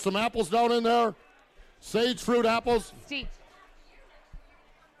right here. Some apples down in there. Sage fruit apples. See.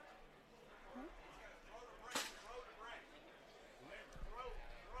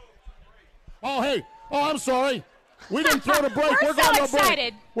 Oh, hey. Oh, I'm sorry. We didn't throw the break. We're going so to break.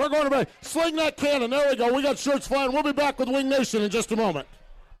 excited. We're going to break. Sling that cannon. There we go. We got shirts flying. We'll be back with Wing Nation in just a moment.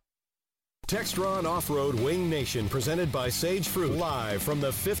 Textron Off-Road Wing Nation, presented by Sage Fruit, live from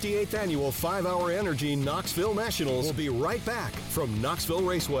the 58th Annual 5-Hour Energy Knoxville Nationals. We'll be right back from Knoxville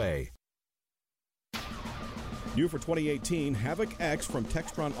Raceway. New for 2018, Havoc X from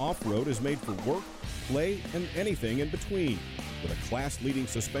Textron Off-Road is made for work, play, and anything in between. With a class-leading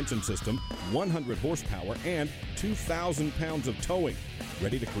suspension system, 100 horsepower, and 2,000 pounds of towing.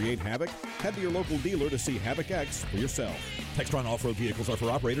 Ready to create havoc? Head to your local dealer to see Havoc X for yourself. Textron Off-Road vehicles are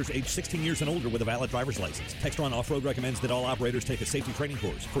for operators aged 16 years and older with a valid driver's license. Textron Off-Road recommends that all operators take a safety training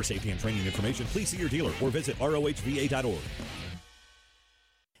course. For safety and training information, please see your dealer or visit rohva.org.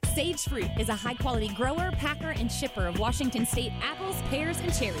 Sage Fruit is a high-quality grower, packer, and shipper of Washington State apples, pears,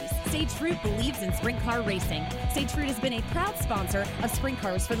 and cherries. Sage Fruit believes in sprint car racing. Sage Fruit has been a proud sponsor of sprint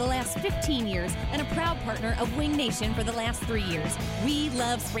cars for the last 15 years and a proud partner of Wing Nation for the last 3 years. We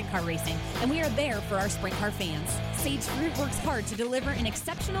love sprint car racing, and we are there for our sprint car fans. Sage Fruit works hard to deliver an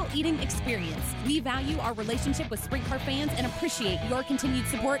exceptional eating experience. We value our relationship with sprint car fans and appreciate your continued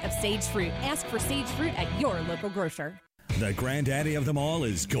support of Sage Fruit. Ask for Sage Fruit at your local grocer. The granddaddy of them all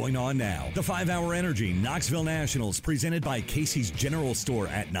is going on now. The 5-Hour Energy Knoxville Nationals, presented by Casey's General Store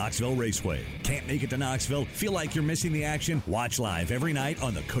at Knoxville Raceway. Can't make it to Knoxville? Feel like you're missing the action? Watch live every night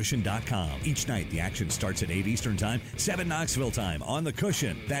on thecushion.com. Each night, the action starts at 8 Eastern Time, 7 Knoxville Time on The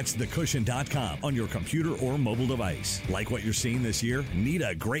Cushion. That's thecushion.com on your computer or mobile device. Like what you're seeing this year? Need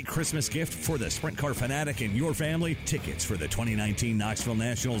a great Christmas gift for the sprint car fanatic in your family? Tickets for the 2019 Knoxville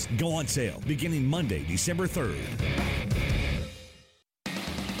Nationals go on sale beginning Monday, December 3rd.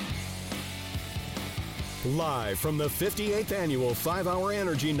 Live from the 58th Annual 5-Hour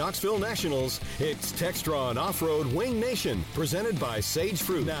Energy Knoxville Nationals, it's Textron Off-Road Wing Nation, presented by Sage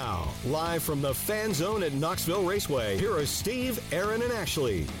Fruit. Now, live from the Fan Zone at Knoxville Raceway, here are Steve, Aaron, and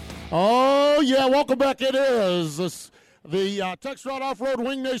Ashley. Oh, yeah, welcome back. It is the Textron Off-Road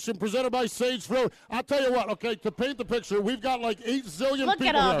Wing Nation, presented by Sage Fruit. I'll tell you what, okay, to paint the picture, we've got like 8 zillion Look people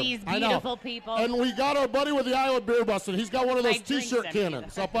at all here. these beautiful people. And we got our buddy with the Iowa beer bus, and he's got one of those T-shirt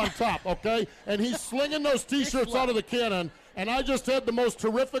cannons up on top, okay? And he's slinging those T-shirts out of the cannon, and I just had the most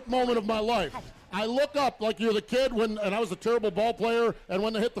terrific moment of my life. I look up like you're the kid and I was a terrible ball player, and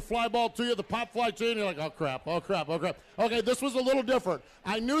when they hit the fly ball to you, the pop fly to you, and you're like, oh, crap. Okay, this was a little different.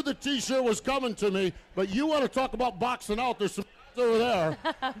 I knew the T-shirt was coming to me, but you want to talk about boxing out. There's some over there.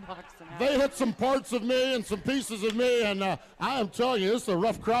 They hit some parts of me and some pieces of me, and I am telling you, this is a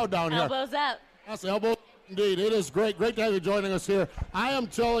rough crowd down here. Elbows up. That's elbows. Indeed, it is great. Great to have you joining us here. I am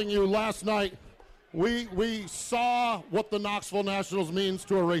telling you, last night, we saw what the Knoxville Nationals means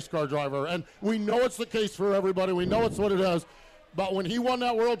to a race car driver, and we know it's the case for everybody. We know it's what it is. But when he won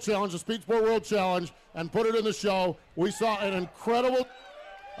that World Challenge, the Speed Sport World Challenge, and put it in the show, we saw an incredible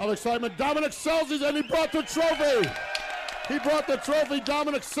of excitement. Dominic Selzy's, and he brought the trophy. He brought the trophy.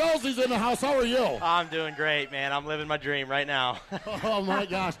 Dominic Selzy's in the house. How are you? I'm doing great, man. I'm living my dream right now. Oh, my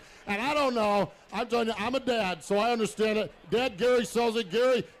gosh. And I don't know. I'm telling you, I'm a dad, so I understand it. Dad, Gary Selzy.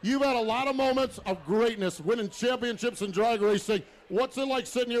 Gary, you've had a lot of moments of greatness, winning championships in drag racing. What's it like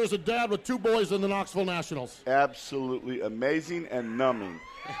sitting here as a dad with two boys in the Knoxville Nationals? Absolutely amazing and numbing.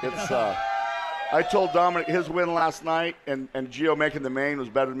 It's I told Dominic his win last night and Gio making the main was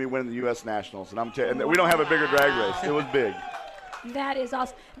better than me winning the U.S. Nationals. And we don't have a bigger drag race. It was big. That is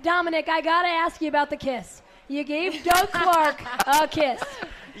awesome. Dominic, I got to ask you about the kiss. You gave Doug Clark a kiss.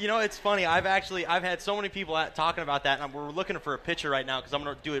 You know, it's funny. I've had so many people talking about that, and we're looking for a picture right now because I'm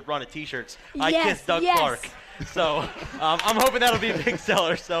going to do a run of T-shirts. I kissed Doug Clark. So I'm hoping that'll be a big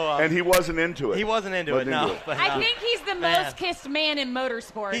seller. So and he wasn't into it. He wasn't into it, no. But, I think he's the most kissed man in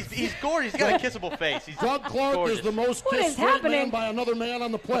motorsports. He's gorgeous. He's got a kissable face. Doug Clark gorgeous. is the most kissed straight man by another man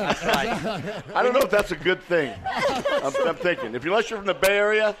on the planet. That's right. I don't know if that's a good thing. I'm thinking. Unless you're from the Bay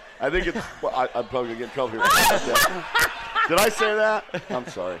Area, I think it's well, I'm probably going to get in trouble here. Did I say that? I'm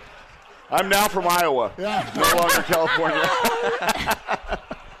sorry. I'm now from Iowa. Yeah. No longer California.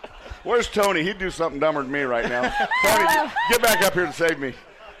 Where's Tony? He'd do something dumber than me right now. Tony, get back up here to save me.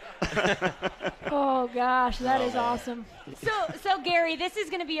 Oh, gosh, that is awesome. So Gary, this is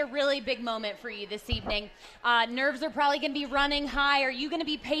going to be a really big moment for you this evening. Nerves are probably going to be running high. Are you going to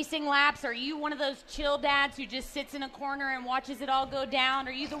be pacing laps? Are you one of those chill dads who just sits in a corner and watches it all go down?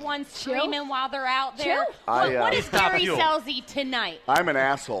 Are you the one screaming while they're out there? What is Gary Selzy tonight? I'm an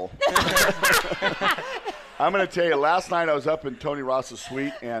asshole. I'm going to tell you, last night I was up in Tony Ross's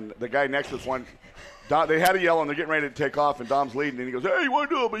suite, and the guy next to us they had a yell, and they're getting ready to take off, and Dom's leading, and he goes, "Hey, you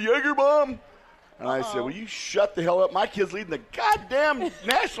want to do a Jaeger bomb?" And I said, "Will you shut the hell up? My kid's leading the goddamn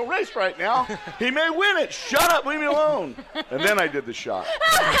national race right now. He may win it. Shut up. Leave me alone." And then I did the shot.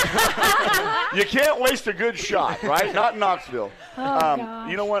 You can't waste a good shot, right? Not in Knoxville.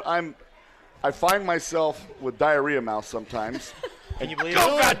 You know what? I find myself with diarrhea mouth sometimes. And you believe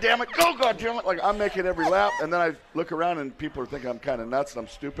Go, goddammit. Go, goddammit. Like, I'm making every lap. And then I look around, and people are thinking I'm kind of nuts and I'm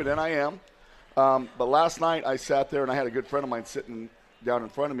stupid, and I am. But last night I sat there, and I had a good friend of mine sitting down in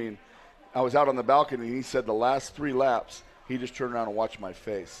front of me, and I was out on the balcony, and he said the last 3 laps, he just turned around and watched my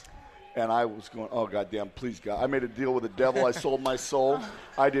face. And I was going, oh, goddamn, please, God. I made a deal with the devil. I sold my soul.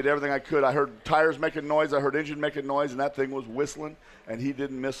 I did everything I could. I heard tires making noise. I heard engine making noise, and that thing was whistling, and he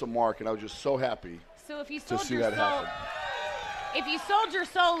didn't miss a mark. And I was just so happy to see that happen. If you sold your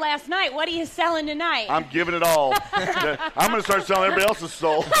soul last night, what are you selling tonight? I'm giving it all. I'm going to start selling everybody else's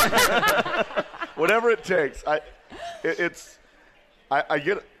soul. Whatever it takes. I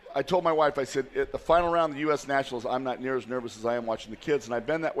told my wife, I said, at the final round of the U.S. Nationals, I'm not near as nervous as I am watching the kids. And I've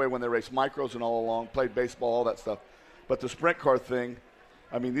been that way when they race micros and all along, played baseball, all that stuff. But the sprint car thing,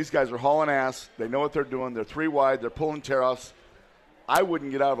 I mean, these guys are hauling ass. They know what they're doing. They're 3 wide. They're pulling tear-offs. I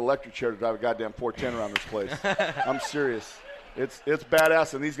wouldn't get out of an electric chair to drive a goddamn 410 around this place. I'm serious. It's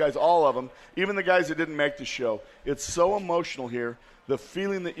badass, and these guys, all of them, even the guys that didn't make the show, it's so emotional here. The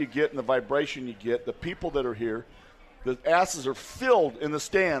feeling that you get and the vibration you get, the people that are here, the asses are filled in the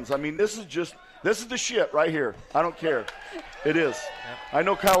stands. I mean, this is the shit right here. I don't care. It is. Yep. I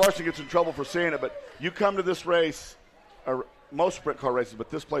know Kyle Larson gets in trouble for saying it, but you come to this race, or most sprint car races, but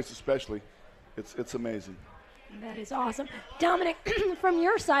this place especially, it's amazing. That is awesome. Dominic, from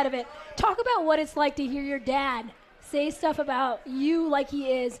your side of it, talk about what it's like to hear your dad say stuff about you like he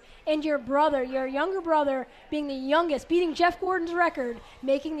is, and your brother, your younger brother, being the youngest, beating Jeff Gordon's record,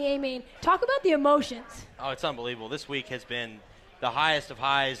 making the A-main. Talk about the emotions. Oh, it's unbelievable. This week has been the highest of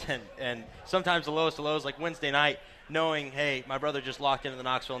highs and sometimes the lowest of lows, like Wednesday night, knowing, hey, my brother just locked into the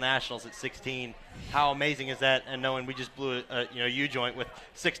Knoxville Nationals at 16. How amazing is that? And knowing we just blew a U-joint with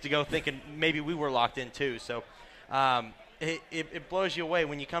 6 to go, thinking maybe we were locked in too. So it blows you away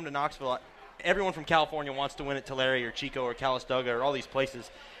when you come to Knoxville. Everyone from California wants to win at Tulare or Chico or Calistoga or all these places.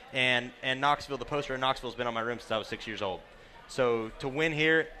 And Knoxville, the poster of Knoxville has been on my room since I was 6 years old. So to win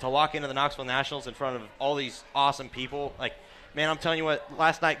here, to lock into the Knoxville Nationals in front of all these awesome people, like, man, I'm telling you what,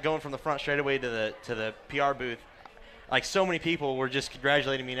 last night going from the front straightaway to the PR booth, like so many people were just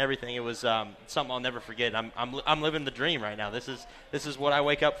congratulating me and everything. It was something I'll never forget. I'm living the dream right now. This is what I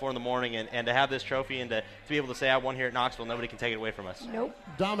wake up for in the morning, and to have this trophy and to be able to say I won here at Knoxville, nobody can take it away from us. Nope.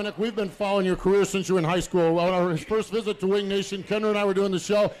 Dominic, we've been following your career since you were in high school. On our first visit to Wing Nation, Kendra and I were doing the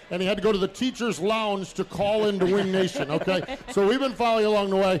show, and he had to go to the teacher's lounge to call into Wing Nation, okay? So we've been following you along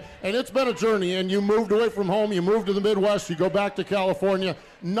the way, and it's been a journey, and you moved away from home, you moved to the Midwest, you go back to California.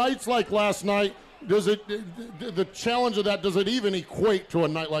 Nights like last night, the challenge of that, does it even equate to a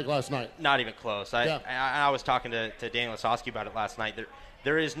night like last night? Not even close. I was talking to Daniel Lasowski about it last night.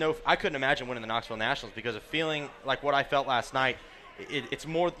 There is no – I couldn't imagine winning the Knoxville Nationals because of feeling like what I felt last night. It's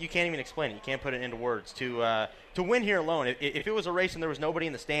more – you can't even explain it. You can't put it into words. To win here alone, if it was a race and there was nobody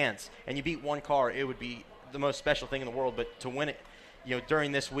in the stands and you beat one car, it would be the most special thing in the world. But to win it,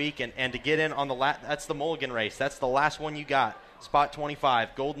 during this week and to get in on that's the Mulligan race. That's the last one you got. Spot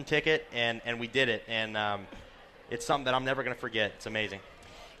 25, golden ticket, and we did it. And it's something that I'm never going to forget. It's amazing.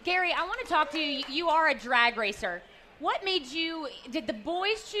 Gary, I want to talk to you. You are a drag racer. What made you – did the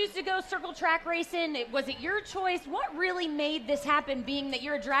boys choose to go circle track racing? Was it your choice? What really made this happen, being that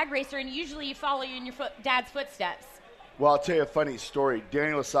you're a drag racer and usually you follow in your dad's footsteps? Well, I'll tell you a funny story.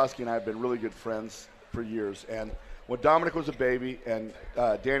 Daniel Lasowski and I have been really good friends for years. And when Dominic was a baby and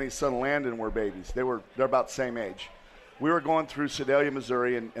Danny's son Landon were babies, they're about the same age. We were going through Sedalia,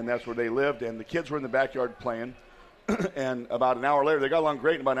 Missouri, and that's where they lived, and the kids were in the backyard playing. And about an hour later, they got along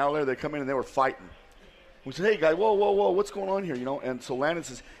great, and about an hour later, they come in and they were fighting. We said, hey, guys, whoa, what's going on here, And so Landon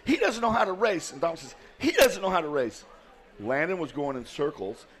says, he doesn't know how to race. And Dominic says, he doesn't know how to race. Landon was going in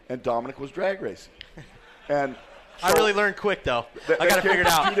circles, and Dominic was drag racing. And so I really learned quick, though. I got to figure it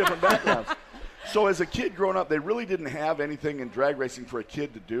out. Two different backgrounds. So as a kid growing up, they really didn't have anything in drag racing for a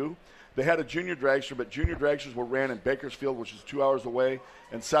kid to do. They had a junior dragster, but junior dragsters were ran in Bakersfield, which is 2 hours away,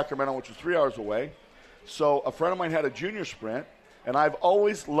 and Sacramento, which was 3 hours away. So a friend of mine had a junior sprint, and I've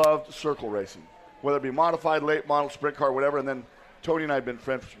always loved circle racing, whether it be modified, late model, sprint car, whatever. And then Tony and I have been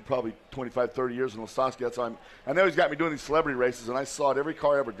friends for probably 25, 30 years in Lasowski. That's how and they always got me doing these celebrity races, and I sawed every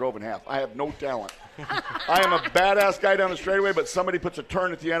car I ever drove in half. I have no talent. I am a badass guy down the straightaway, but somebody puts a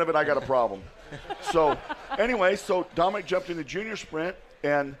turn at the end of it, I got a problem. So anyway, so Dominic jumped in the junior sprint,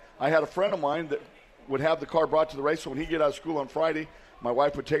 and I had a friend of mine that would have the car brought to the race. So when he'd get out of school on Friday, my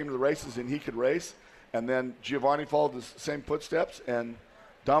wife would take him to the races and he could race. And then Giovanni followed the same footsteps. And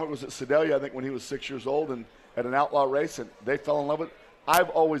Dominic was at Sedalia, I think, when he was 6 years old, and at an outlaw race, and they fell in love with it. I've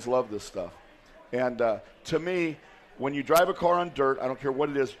always loved this stuff. And to me, when you drive a car on dirt, I don't care what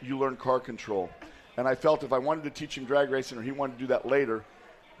it is, you learn car control. And I felt if I wanted to teach him drag racing or he wanted to do that later,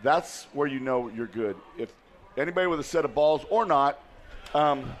 that's where you know you're good. If anybody with a set of balls or not,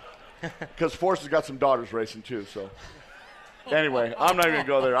 because Forrest has got some daughters racing too. So anyway, I'm not even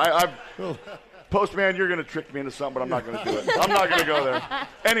going to go there. Postman, you're going to trick me into something, but I'm not going to do it. I'm not going to go there.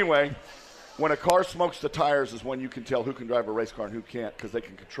 Anyway, when a car smokes the tires is when you can tell who can drive a race car and who can't, because they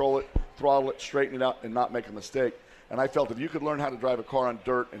can control it, throttle it, straighten it out, and not make a mistake. And I felt if you could learn how to drive a car on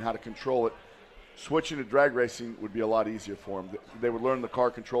dirt and how to control it, switching to drag racing would be a lot easier for them. They would learn the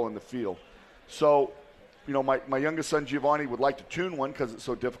car control in the field. So, my youngest son Giovanni would like to tune one because it's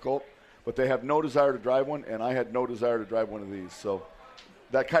so difficult, but they have no desire to drive one, and I had no desire to drive one of these. So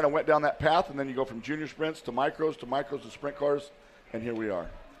that kind of went down that path, and then you go from junior sprints to micros to sprint cars, and here we are.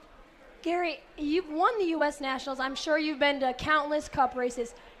 Gary, you've won the U.S. Nationals. I'm sure you've been to countless cup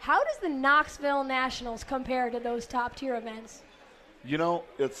races. How does the Knoxville Nationals compare to those top-tier events?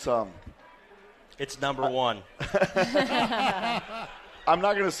 It's number one. I'm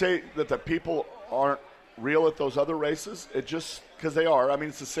not going to say that the people aren't real at those other races. It just because they are. I mean,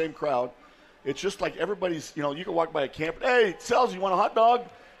 it's the same crowd. It's just like everybody's. You can walk by a camp. Hey, Sells, you want a hot dog?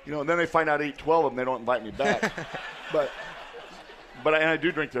 And then they find out I eat 12 of them. They don't invite me back. but I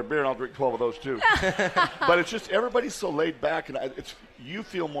do drink their beer, and I'll drink 12 of those too. But it's just everybody's so laid back, and you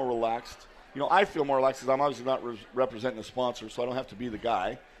feel more relaxed. I feel more relaxed because I'm obviously not representing a sponsor, so I don't have to be the guy.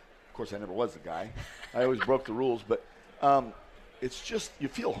 Of course, I never was the guy. I always broke the rules, but it's just you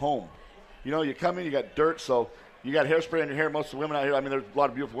feel home. You come in, you got dirt, so you got hairspray on your hair. Most of the women out here, I mean, there's a lot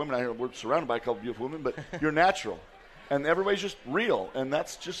of beautiful women out here. We're surrounded by a couple of beautiful women, but you're natural. And everybody's just real, and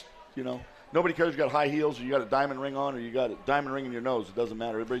that's just, nobody cares if you got high heels or you got a diamond ring on or you got a diamond ring in your nose. It doesn't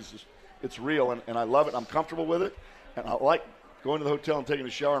matter. Everybody's just, it's real, and I love it. I'm comfortable with it, and I like going to the hotel and taking a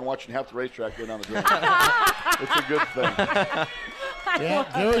shower and watching half the racetrack go down the drain. It's a good thing. Yeah,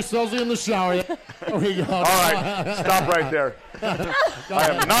 Gary sells you in the shower. There we go. All right, stop right there. I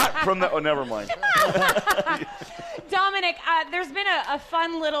am not from the. Oh, never mind. Dominic, Dominic, there's been a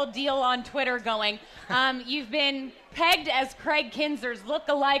fun little deal on Twitter going. You've been pegged as Craig Kinzer's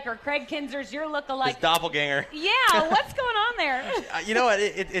look-alike, or Craig Kinzer's your look-alike. His doppelganger. Yeah, what's going on there? You know what?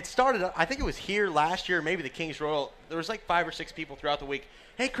 It started, I think it was here last year, maybe the Kings Royal. There was like 5 or 6 people throughout the week.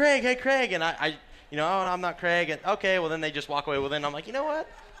 Hey, Craig. And I oh, I'm not Craig. And okay, well, then they just walk away. Well, then I'm like, you know what?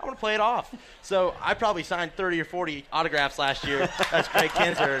 I want to play it off. So I probably signed 30 or 40 autographs last year as Craig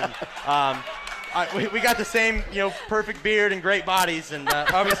Kinzer. And we got the same, perfect beard and great bodies. And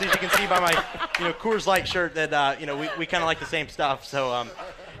obviously, as you can see by my, Coors Light shirt that, we kind of like the same stuff. So,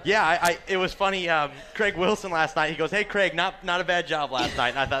 it was funny. Craig Wilson last night, he goes, hey, Craig, not a bad job last night.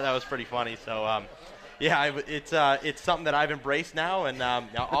 And I thought that was pretty funny. So, it's something that I've embraced now, and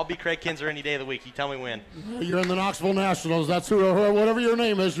I'll be Craig Kinzer any day of the week. You tell me when. You're in the Knoxville Nationals. That's whatever your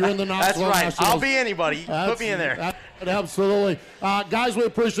name is. You're in the Knoxville That's right. Nationals. I'll be anybody. Put me in there. Absolutely. Guys, we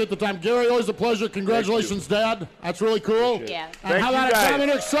appreciate the time. Gary, always a pleasure. Congratulations, Dad. That's really cool. Yeah. And how about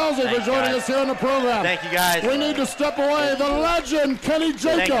Dominic Selzy for joining us here on the program. Thank you, guys. We need to step away. The legend, Kenny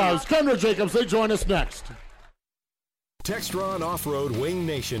Jacobs. Kendra Jacobs, they join us next. Textron Off-Road Wing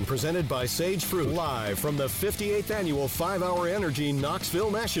Nation, presented by Sage Fruit, live from the 58th Annual 5-Hour Energy Knoxville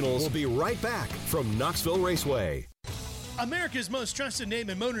Nationals. We'll be right back from Knoxville Raceway. America's most trusted name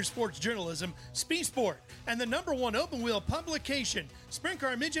in motorsports journalism, Speed Sport, and the #1 open-wheel publication, Sprint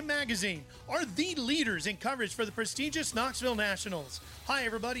Car Midget Magazine, are the leaders in coverage for the prestigious Knoxville Nationals. Hi,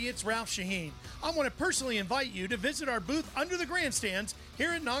 everybody, it's Ralph Shaheen. I want to personally invite you to visit our booth under the grandstands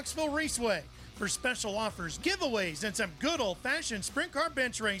here at Knoxville Raceway. For special offers, giveaways, and some good old-fashioned sprint car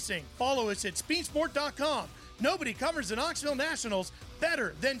bench racing. Follow us at speedsport.com. Nobody covers the Knoxville Nationals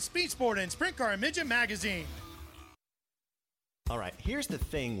better than Speed Sport and Sprint Car Midget Magazine. All right, here's the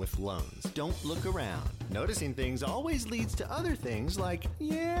thing with loans. Don't look around. Noticing things always leads to other things like,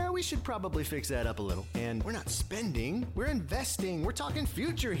 yeah, we should probably fix that up a little. And we're not spending, we're investing. We're talking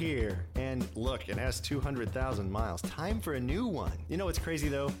future here. And look, it has 200,000 miles. Time for a new one. You know what's crazy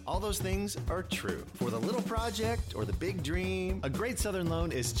though? All those things are true. For the little project or the big dream, a Great Southern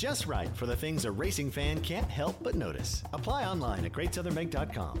loan is just right for the things a racing fan can't help but notice. Apply online at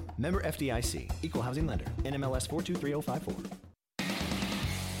GreatSouthernBank.com. Member FDIC. Equal housing lender. NMLS 423054.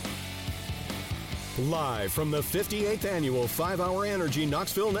 Live from the 58th Annual 5-Hour Energy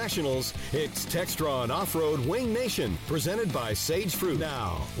Knoxville Nationals, it's Textron Off-Road Wing Nation, presented by Sage Fruit.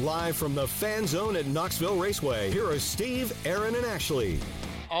 Now, live from the Fan Zone at Knoxville Raceway, here are Steve, Aaron, and Ashley.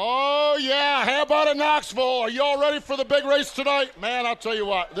 Oh, yeah. How about in Knoxville? Are you all ready for the big race tonight? Man, I'll tell you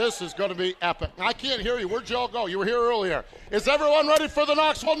what, this is going to be epic. I can't hear you. Where'd y'all go? You were here earlier. Is everyone ready for the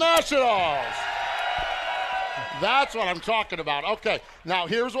Knoxville Nationals? That's what I'm talking about. Okay, now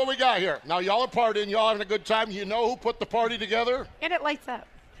here's what we got here. Now y'all are partying, y'all having a good time. You know who put the party together? And it lights up.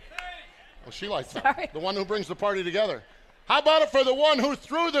 Well, she lights up. The one who brings the party together. How about it for the one who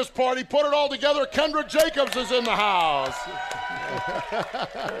threw this party, put it all together? Kendra Jacobs is in the house.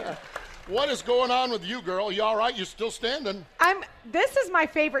 What is going on with you, girl? You all right? You still standing? This is my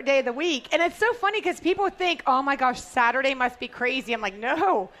favorite day of the week. And it's so funny because people think, oh my gosh, Saturday must be crazy. I'm like,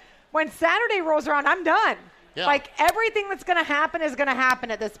 no. When Saturday rolls around, I'm done. Yeah. Like, everything that's going to happen is going to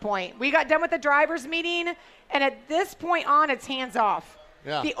happen at this point. We got done with the drivers' meeting, and at this point on, it's hands off.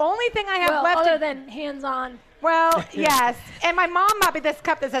 Yeah. The only thing I have left... other than hands on. Well, yes. And my mom bought me this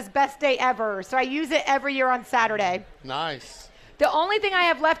cup that says best day ever, so I use it every year on Saturday. Nice. The only thing I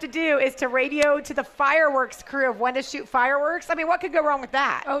have left to do is to radio to the fireworks crew of when to shoot fireworks. I mean, what could go wrong with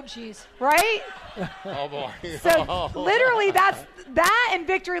that? Oh, jeez. Right? Oh, boy. So literally that and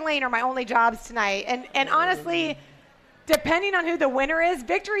Victory Lane are my only jobs tonight. And honestly, depending on who the winner is,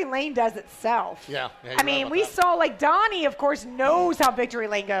 Victory Lane does itself. Yeah. I mean, we saw, like, Donnie, of course, knows how Victory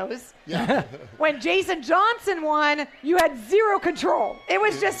Lane goes. Yeah. When Jason Johnson won, you had zero control. It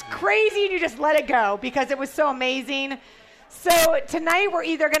was just crazy, and you just let it go because it was so amazing. So tonight we're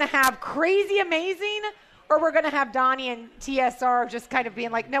either going to have crazy amazing or we're going to have Donnie and TSR just kind of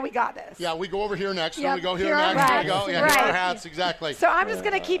being like, no, we got this. Yeah, we go over here next. Yep, And we go here here next. are And we go. Yeah, right. here are our hats. Exactly. So I'm just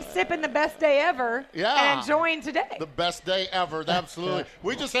going to keep sipping the best day ever and enjoying today. The best day ever. Absolutely.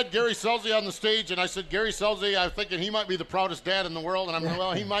 We just had Gary Selzy on the stage, and I said, Gary Selzy, I'm thinking he might be the proudest dad in the world. And I'm like,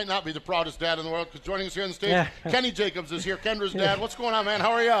 well, he might not be the proudest dad in the world because joining us here on the stage, Kenny Jacobs is here, Kendra's dad. What's going on, man?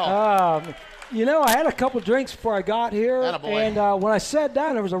 How are y'all? You know, I had a couple drinks before I got here, Attaboy. and when I sat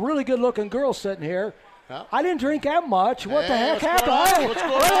down, there was a really good-looking girl sitting here. I didn't drink that much. What the heck happened? What's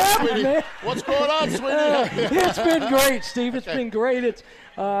going on, sweetie? What's going on, sweetie? It's been great, Steve. It's been great.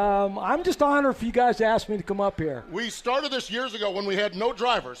 I'm just honored for you guys to ask me to come up here. We started this years ago when we had no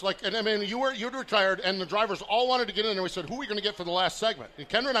drivers. You'd retired, and the drivers all wanted to get in, and we said, who are we going to get for the last segment? And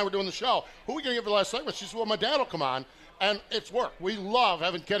Kendra and I were doing the show. Who are we going to get for the last segment? She said, well, my dad will come on, and it's worked. We love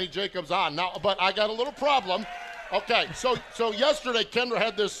having Kenny Jacobs on. Now, but I got a little problem. Okay, so yesterday Kendra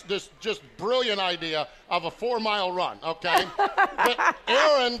had this just brilliant idea of a 4-mile run, okay? That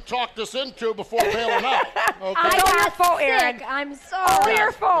Aaron talked us into before bailing out. Okay? It's all your fault, Aaron. I'm sorry. All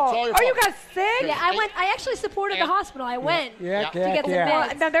your fault. It's all your Oh, you fault. got sick? Yeah, I went. I actually supported the hospital. I went to get some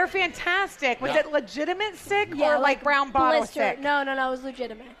meds. No, they're fantastic. Was Yeah. it legitimate sick Yeah, or like brown bottle blister. sick? No, it was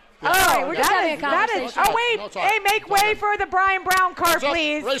legitimate. Oh, Sorry, we're just having a that conversation. is. Oh wait, No, it's all right. hey, make way for the Brian Brown car, What's up?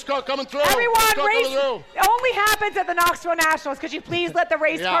 please. Race car coming through. Everyone, Race car race coming through. only happens at the Knoxville Nationals. Could you please let the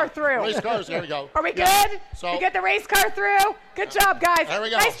race car through? Race cars, there we go. Are we Yeah. good? So- we get the race car through. Good job, guys. There we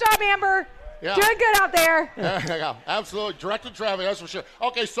go. Nice job, Amber. Yeah. Doing good out there. There you go. Absolutely. Directed traffic, that's for sure.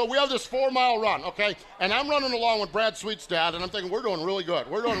 Okay, so we have this 4-mile run, okay? And I'm running along with Brad Sweet's dad, and I'm thinking, we're doing really good.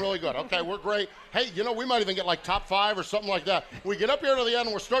 We're doing really good. Okay, we're great. Hey, we might even get like top 5 or something like that. We get up here to the end,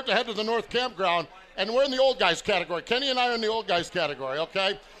 and we're starting to head to the North Campground, and we're in the old guys category. Kenny and I are in the old guys category,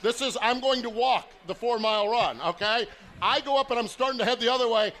 okay? I'm going to walk the 4-mile run, okay? I go up and I'm starting to head the other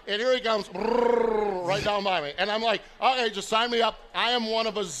way, and here he comes right down by me. And I'm like, okay, just sign me up. I am one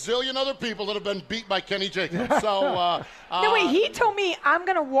of a zillion other people that have been beat by Kenny Jacobs. So, No, wait, he told me I'm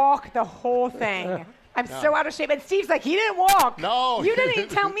going to walk the whole thing. I'm so out of shape. And Steve's like, he didn't walk. No. You didn't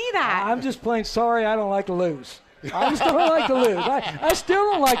tell me that. I'm just plain sorry. I don't like to lose. I just don't like to lose. I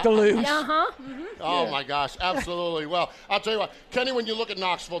still don't like to lose. Uh-huh. Oh, my gosh, absolutely. Well, I'll tell you what, Kenny, when you look at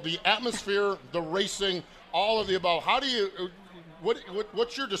Knoxville, the atmosphere, the racing, all of the above, how do you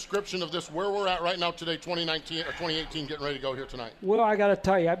what's your description of this, where we're at right now today, 2019 or 2018, getting ready to go here tonight? Well, I got to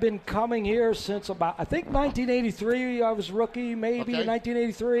tell you, I've been coming here since about, I think 1983. I was rookie, maybe in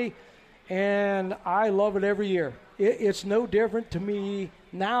 1983, and I love it every year. It's no different to me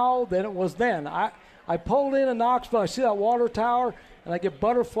now than it was then. I pulled in Knoxville, I see that water tower, and I get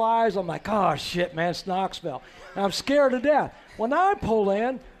butterflies. I'm like, oh, shit, man, it's Knoxville. And I'm scared to death. Well, now I pull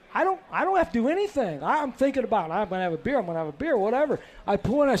in. I don't have to do anything. I'm thinking about, I'm going to have a beer, whatever. I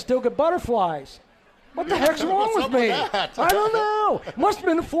pull in, I still get butterflies. What the heck's wrong with me? I don't know. Must have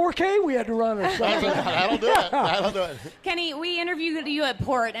been a 4K we had to run or something. That'll do it. That'll do it. Kenny, we interviewed you at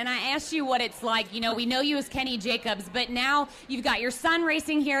Port, and I asked you what it's like. We know you as Kenny Jacobs, but now you've got your son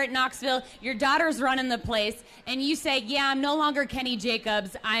racing here at Knoxville, your daughter's running the place, and you say, yeah, I'm no longer Kenny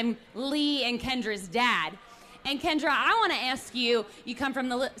Jacobs. I'm Lee and Kendra's dad. And Kendra, I want to ask you, you come from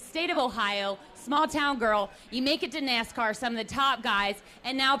the state of Ohio, small town girl, you make it to NASCAR, some of the top guys,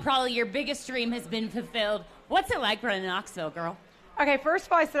 and now probably your biggest dream has been fulfilled. What's it like running Knoxville, girl? Okay, first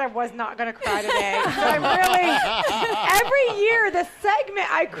of all, I said I was not going to cry today. So I'm really, every year, the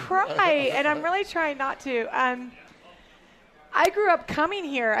segment, I cry, and I'm really trying not to. I grew up coming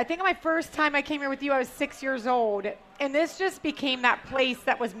here. I think my first time I came here with you, I was 6 years old. And this just became that place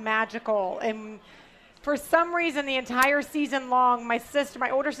that was magical. And for some reason, the entire season long, my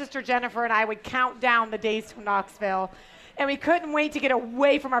older sister Jennifer and I would count down the days to Knoxville. And we couldn't wait to get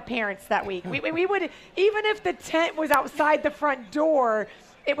away from our parents that week. We would, even if the tent was outside the front door,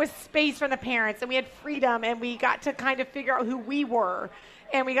 it was space from the parents. And we had freedom, and we got to kind of figure out who we were.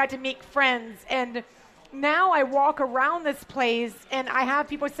 And we got to make friends. And now I walk around this place, and I have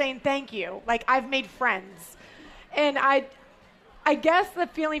people saying thank you. Like, I've made friends. And I guess the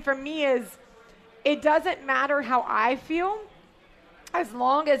feeling for me is, it doesn't matter how I feel as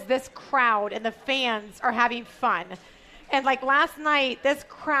long as this crowd and the fans are having fun. And like last night, this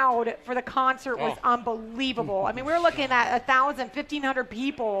crowd for the concert was unbelievable. I mean, we were looking at 1,000, 1,500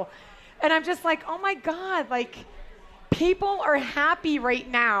 people. And I'm just like, oh my God, like people are happy right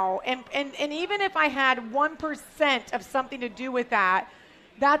now. And even if I had 1% of something to do with that,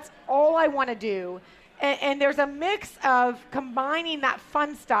 that's all I want to do. And there's a mix of combining that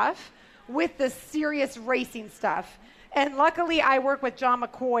fun stuff with the serious racing stuff. And luckily, I work with John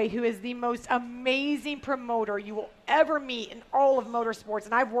McCoy, who is the most amazing promoter you will ever meet in all of motorsports,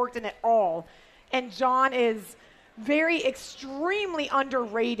 and I've worked in it all. And John is extremely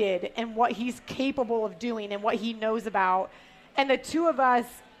underrated in what he's capable of doing and what he knows about. And the two of us,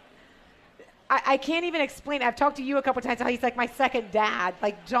 I can't even explain. I've talked to you a couple times how he's like my second dad.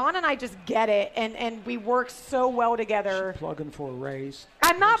 Like, John and I just get it, and we work so well together. She's plugging for a raise.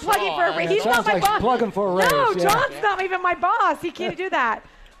 I'm not plugging for a raise. He's not my like boss. Plugging for a raise. No, yeah. John's not even my boss. He can't do that.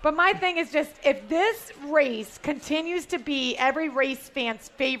 But my thing is just, if this race continues to be every race fan's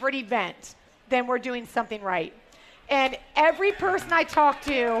favorite event, then we're doing something right. And every person I talk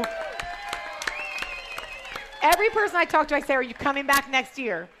to, I say, are you coming back next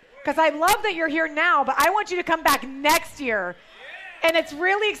year? Because I love that you're here now, but I want you to come back next year. And it's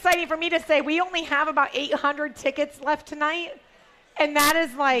really exciting for me to say we only have about 800 tickets left tonight. And that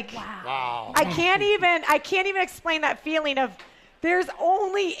is like, wow. I can't even explain that feeling of there's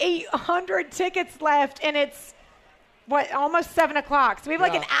only 800 tickets left, and it's, almost 7 o'clock. So we have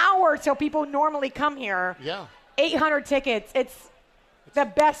like an hour till people normally come here. Yeah. 800 tickets. It's the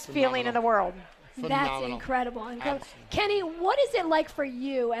best feeling in the world. That's incredible. Kenny, what is it like for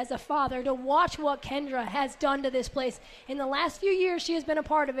you as a father to watch what Kendra has done to this place? In the last few years she has been a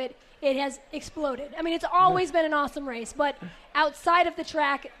part of it, it has exploded. I mean, it's always been an awesome race, but outside of the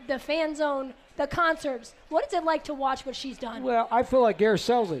track, the fan zone, the concerts, what is it like to watch what she's done? Well, I feel like Gary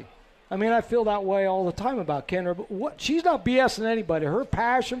Selzy. I mean, I feel that way all the time about Kendra, but she's not BSing anybody. Her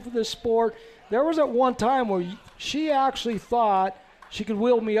passion for this sport, there was at one time where she actually thought she could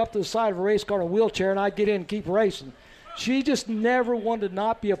wheel me up to the side of a race car in a wheelchair and I'd get in and keep racing. She just never wanted to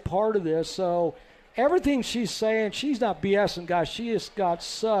not be a part of this. So everything she's saying, she's not BSing, guys. She has got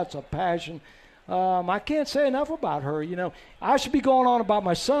such a passion. I can't say enough about her. You know, I should be going on about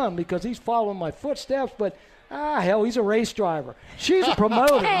my son because he's following my footsteps, but hell, he's a race driver. She's a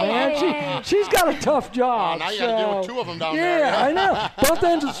promoter, man. She's got a tough job. Now you got to deal with two of them down there. Yeah, I know.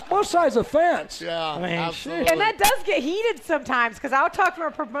 Both sides of the fence. Yeah, I mean, absolutely. And that does get heated sometimes because I'll talk from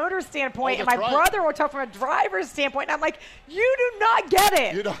a promoter standpoint and my brother will talk from a driver's standpoint. And I'm like, you do not get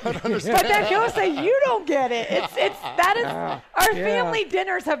it. You don't understand. But then he'll say, you don't get it. Our family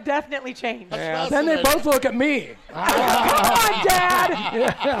dinners have definitely changed. Yeah. Then they both look at me. Come on, Dad.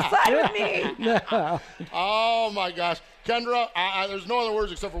 Side with me. Yeah. Oh, my gosh. Kendra, there's no other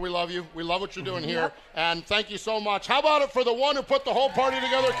words except for we love you. We love what you're doing here. And thank you so much. How about it for the one who put the whole party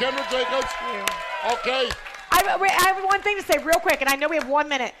together, Kendra Jacobs? Okay. I have one thing to say real quick, and I know we have 1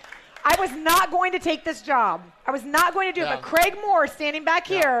 minute. I was not going to take this job. I was not going to do it. But Craig Moore, standing back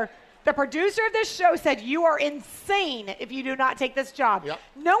here, the producer of this show, said, you are insane if you do not take this job.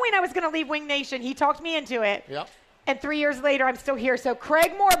 Knowing I was going to leave Wing Nation, he talked me into it. And 3 years later, I'm still here. So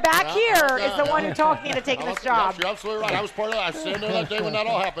Craig Moore back here is the one who talked me into taking this job. You're absolutely right. I was part of that. I was sitting there that day when that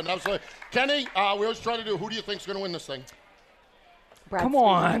all happened. Absolutely. Kenny, we always try to do, who do you think is going to win this thing? Come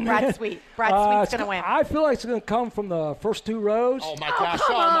on. Brad Sweet. Brad Sweet's going to win. I feel like it's going to come from the first two rows. Oh, my gosh.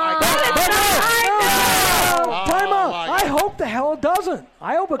 Come on. Time out. I hope the hell it doesn't.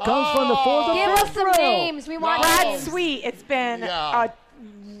 I hope it comes from the fourth or Give fifth us some row. names. We want Brad names. Sweet. It's been I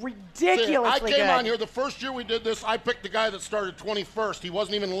ridiculously came good. on here the first year we did this. I picked the guy that started 21st. He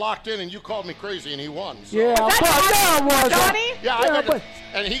wasn't even locked in, and you called me crazy, and he won. So. Yeah, Donnie? Yeah, I got it.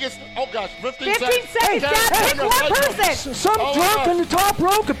 And he gets, 15 seconds. Dad, pick one person. Some drunk in the top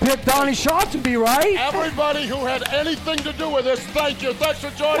row could pick Donnie Schottenby, right? Everybody who had anything to do with this, thank you. Thanks for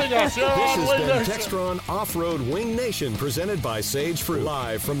joining us here This on has Wing been Nation. Textron Off-Road Wing Nation, presented by Sage Fruit.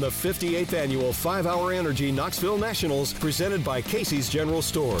 Live from the 58th Annual 5-Hour Energy Knoxville Nationals, presented by Casey's General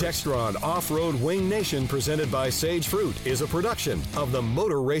Store. Textron Off-Road Wing Nation, presented by Sage Fruit, is a production of the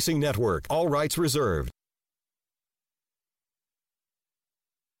Motor Racing Network. All rights reserved.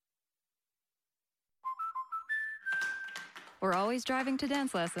 We're always driving to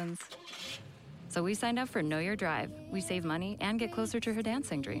dance lessons. So we signed up for Know Your Drive. We save money and get closer to her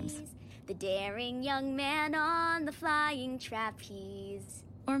dancing dreams. The daring young man on the flying trapeze.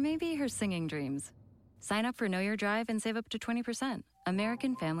 Or maybe her singing dreams. Sign up for Know Your Drive and save up to 20%.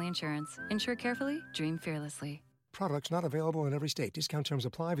 American Family Insurance. Insure carefully, dream fearlessly. Products not available in every state. Discount terms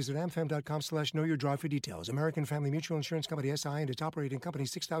apply. Visit amfam.com/knowyourdrive for details. American Family Mutual Insurance Company, SI, and its operating company,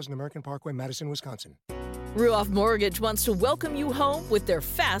 6000 American Parkway, Madison, Wisconsin. Ruoff Mortgage wants to welcome you home with their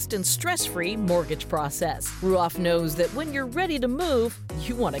fast and stress-free mortgage process. Ruoff knows that when you're ready to move,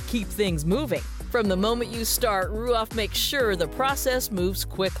 you want to keep things moving. From the moment you start, Ruoff makes sure the process moves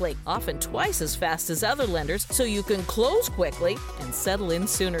quickly, often twice as fast as other lenders, so you can close quickly and settle in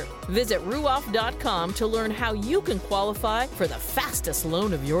sooner. Visit ruoff.com to learn how you can qualify for the fastest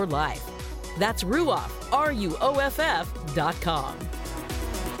loan of your life. That's Ruoff, RUOFF.com.